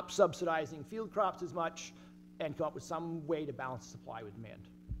 Stop subsidizing field crops as much and come up with some way to balance supply with demand.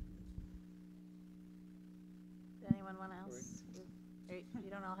 Does anyone want else?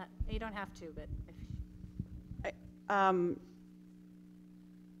 You don't have to, but if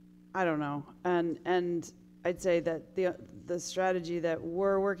I don't know, and I'd say that the strategy that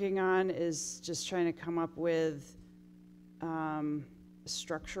we're working on is just trying to come up with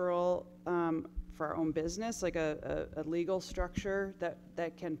structural for our own business, like a legal structure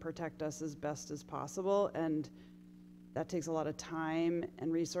that can protect us as best as possible, and that takes a lot of time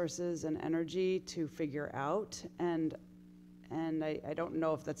and resources and energy to figure out, and I don't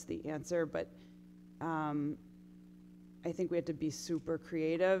know if that's the answer, but I think we have to be super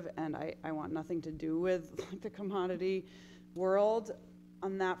creative, and I want nothing to do with like the commodity world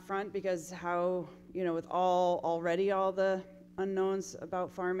on that front, because how, with already all the unknowns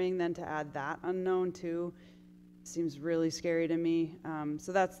about farming, then to add that unknown too seems really scary to me.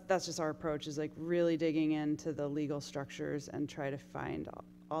 So that's just our approach, is like really digging into the legal structures and try to find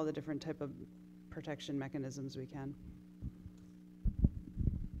all the different type of protection mechanisms we can.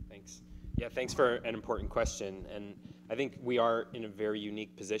 Thanks. Yeah, thanks for an important question. And I think we are in a very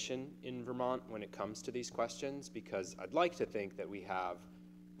unique position in Vermont when it comes to these questions, because I'd like to think that we have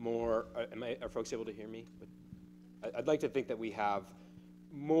more, are folks able to hear me? I'd like to think that we have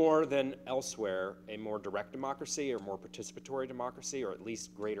more than elsewhere a more direct democracy or more participatory democracy, or at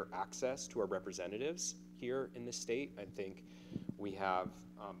least greater access to our representatives here in the state. I think we have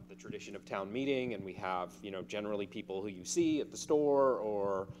the tradition of town meeting, and we have, generally people who you see at the store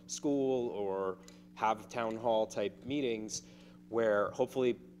or school or have town hall type meetings where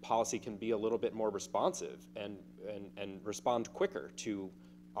hopefully policy can be a little bit more responsive and respond quicker to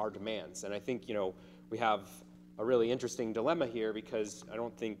our demands. And I think, we have a really interesting dilemma here, because I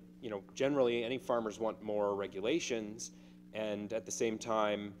don't think, generally any farmers want more regulations, and at the same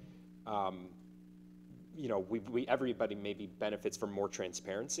time, everybody maybe benefits from more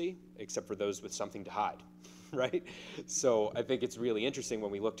transparency, except for those with something to hide, right? So I think it's really interesting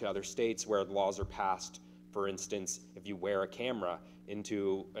when we look to other states where laws are passed. For instance, if you wear a camera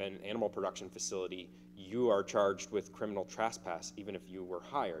into an animal production facility, you are charged with criminal trespass, even if you were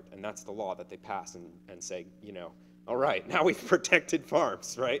hired. And that's the law that they pass and say, all right, now we've protected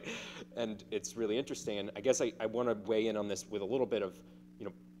farms, right? And it's really interesting. And I guess I want to weigh in on this with a little bit of,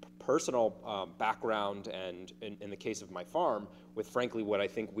 personal background, and in the case of my farm, with frankly what I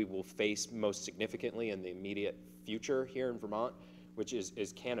think we will face most significantly in the immediate future here in Vermont, which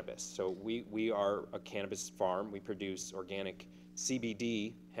is cannabis. So we are a cannabis farm. We produce organic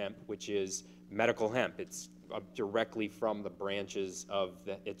CBD hemp, which is medical hemp. It's directly from the branches of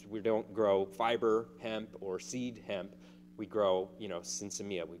we don't grow fiber hemp or seed hemp. We grow,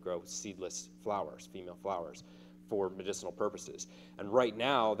 sinsemilla. We grow seedless flowers, female flowers, for medicinal purposes. And right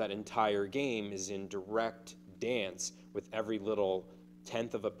now, that entire game is in direct dance with every little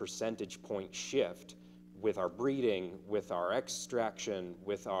 1/10 of a percentage point shift with our breeding, with our extraction,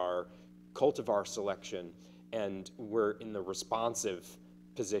 with our cultivar selection, and we're in the responsive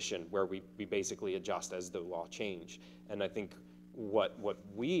position where we basically adjust as the law change. And I think what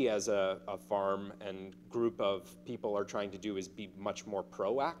we as a farm and group of people are trying to do is be much more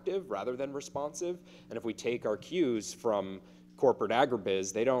proactive rather than responsive. And if we take our cues from corporate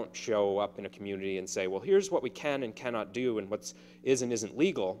agribiz, they don't show up in a community and say, well, here's what we can and cannot do and what is and isn't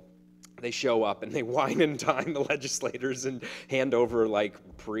legal. They show up and they wine and dine the legislators and hand over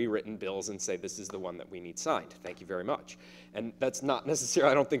like pre-written bills and say, this is the one that we need signed. Thank you very much. And that's not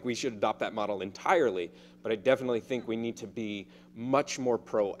necessarily, I don't think we should adopt that model entirely, but I definitely think we need to be much more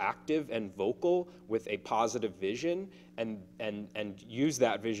proactive and vocal with a positive vision and use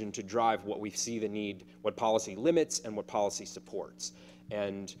that vision to drive what we see the need, what policy limits and what policy supports.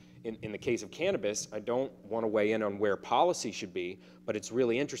 And in the case of cannabis, I don't want to weigh in on where policy should be, but it's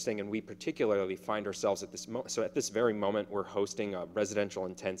really interesting, and we particularly find ourselves at this so at this very moment, we're hosting a residential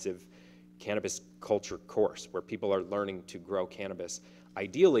intensive cannabis culture course where people are learning to grow cannabis,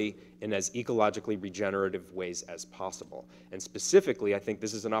 ideally in as ecologically regenerative ways as possible. And specifically, I think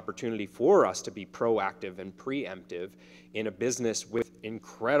this is an opportunity for us to be proactive and preemptive in a business with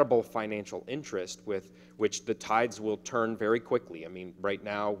incredible financial interest, with which the tides will turn very quickly. I mean, right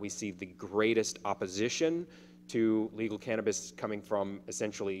now we see the greatest opposition to legal cannabis coming from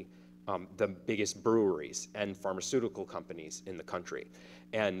essentially the biggest breweries and pharmaceutical companies in the country.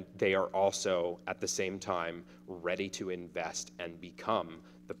 And they are also, at the same time, ready to invest and become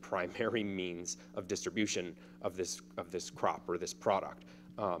the primary means of distribution of this crop or this product.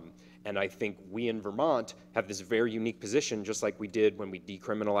 And I think we in Vermont have this very unique position, just like we did when we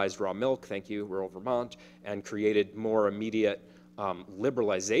decriminalized raw milk, thank you, rural Vermont, and created more immediate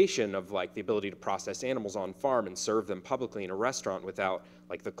liberalization of like the ability to process animals on farm and serve them publicly in a restaurant without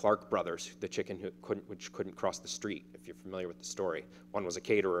like the Clark brothers, the chicken which couldn't cross the street, if you're familiar with the story. One was a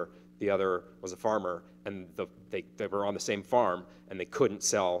caterer, the other was a farmer, and they were on the same farm, and they couldn't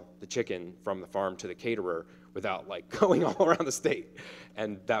sell the chicken from the farm to the caterer without like going all around the state.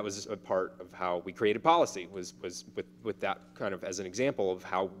 And that was a part of how we created policy, was with that kind of as an example of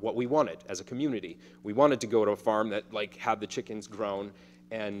what we wanted as a community. We wanted to go to a farm that like had the chickens grown,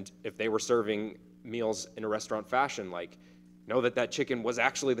 and if they were serving meals in a restaurant fashion, like know that chicken was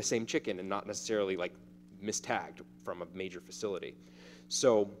actually the same chicken and not necessarily like mistagged from a major facility.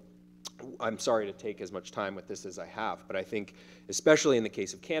 So I'm sorry to take as much time with this as I have, but I think, especially in the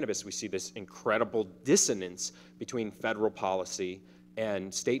case of cannabis, we see this incredible dissonance between federal policy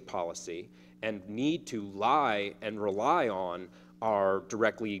and state policy, and need to lie and rely on our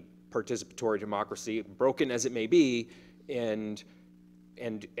directly participatory democracy, broken as it may be, and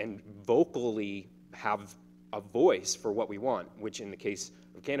vocally have a voice for what we want, which in the case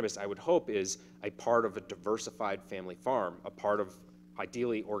of cannabis, I would hope is a part of a diversified family farm, a part of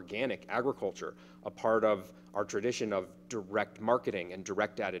ideally organic agriculture, a part of our tradition of direct marketing and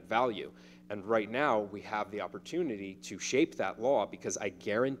direct added value. And right now we have the opportunity to shape that law, because I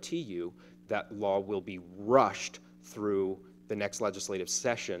guarantee you that law will be rushed through the next legislative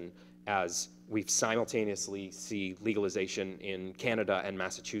session as we simultaneously see legalization in Canada and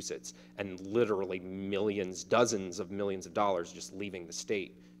Massachusetts, and literally millions, dozens of millions of dollars just leaving the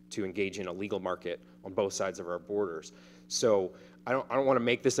state to engage in a legal market on both sides of our borders. So I don't want to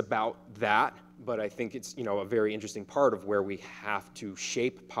make this about that, but I think it's, you know, a very interesting part of where we have to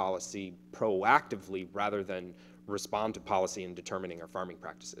shape policy proactively rather than respond to policy in determining our farming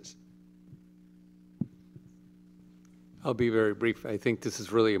practices. I'll be very brief. I think this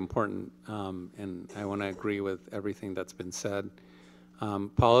is really important, and I want to agree with everything that's been said.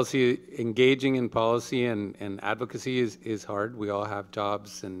 Engaging in policy and advocacy is hard. We all have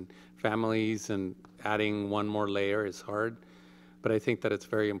jobs and families, and adding one more layer is hard. But I think that it's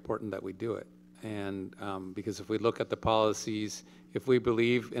very important that we do it. And because if we look at the policies, if we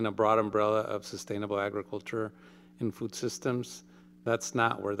believe in a broad umbrella of sustainable agriculture and food systems, that's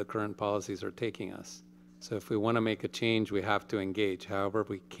not where the current policies are taking us. So if we want to make a change, we have to engage however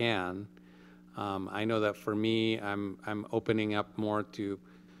we can. I know that for me, I'm opening up more to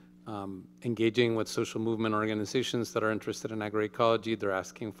engaging with social movement organizations that are interested in agroecology. They're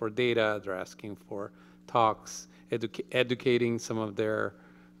asking for data, they're asking for talks, educating some of their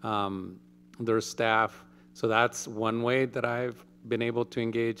staff. So that's one way that I've been able to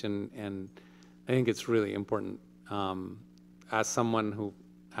engage, and I think it's really important as someone who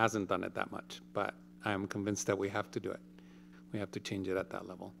hasn't done it that much, but I'm convinced that we have to do it. We have to change it at that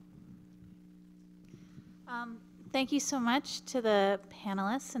level. Thank you so much to the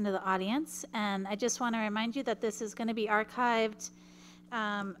panelists and to the audience. And I just want to remind you that this is going to be archived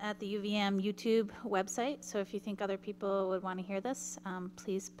at the UVM YouTube website. So if you think other people would want to hear this,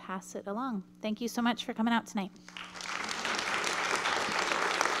 please pass it along. Thank you so much for coming out tonight.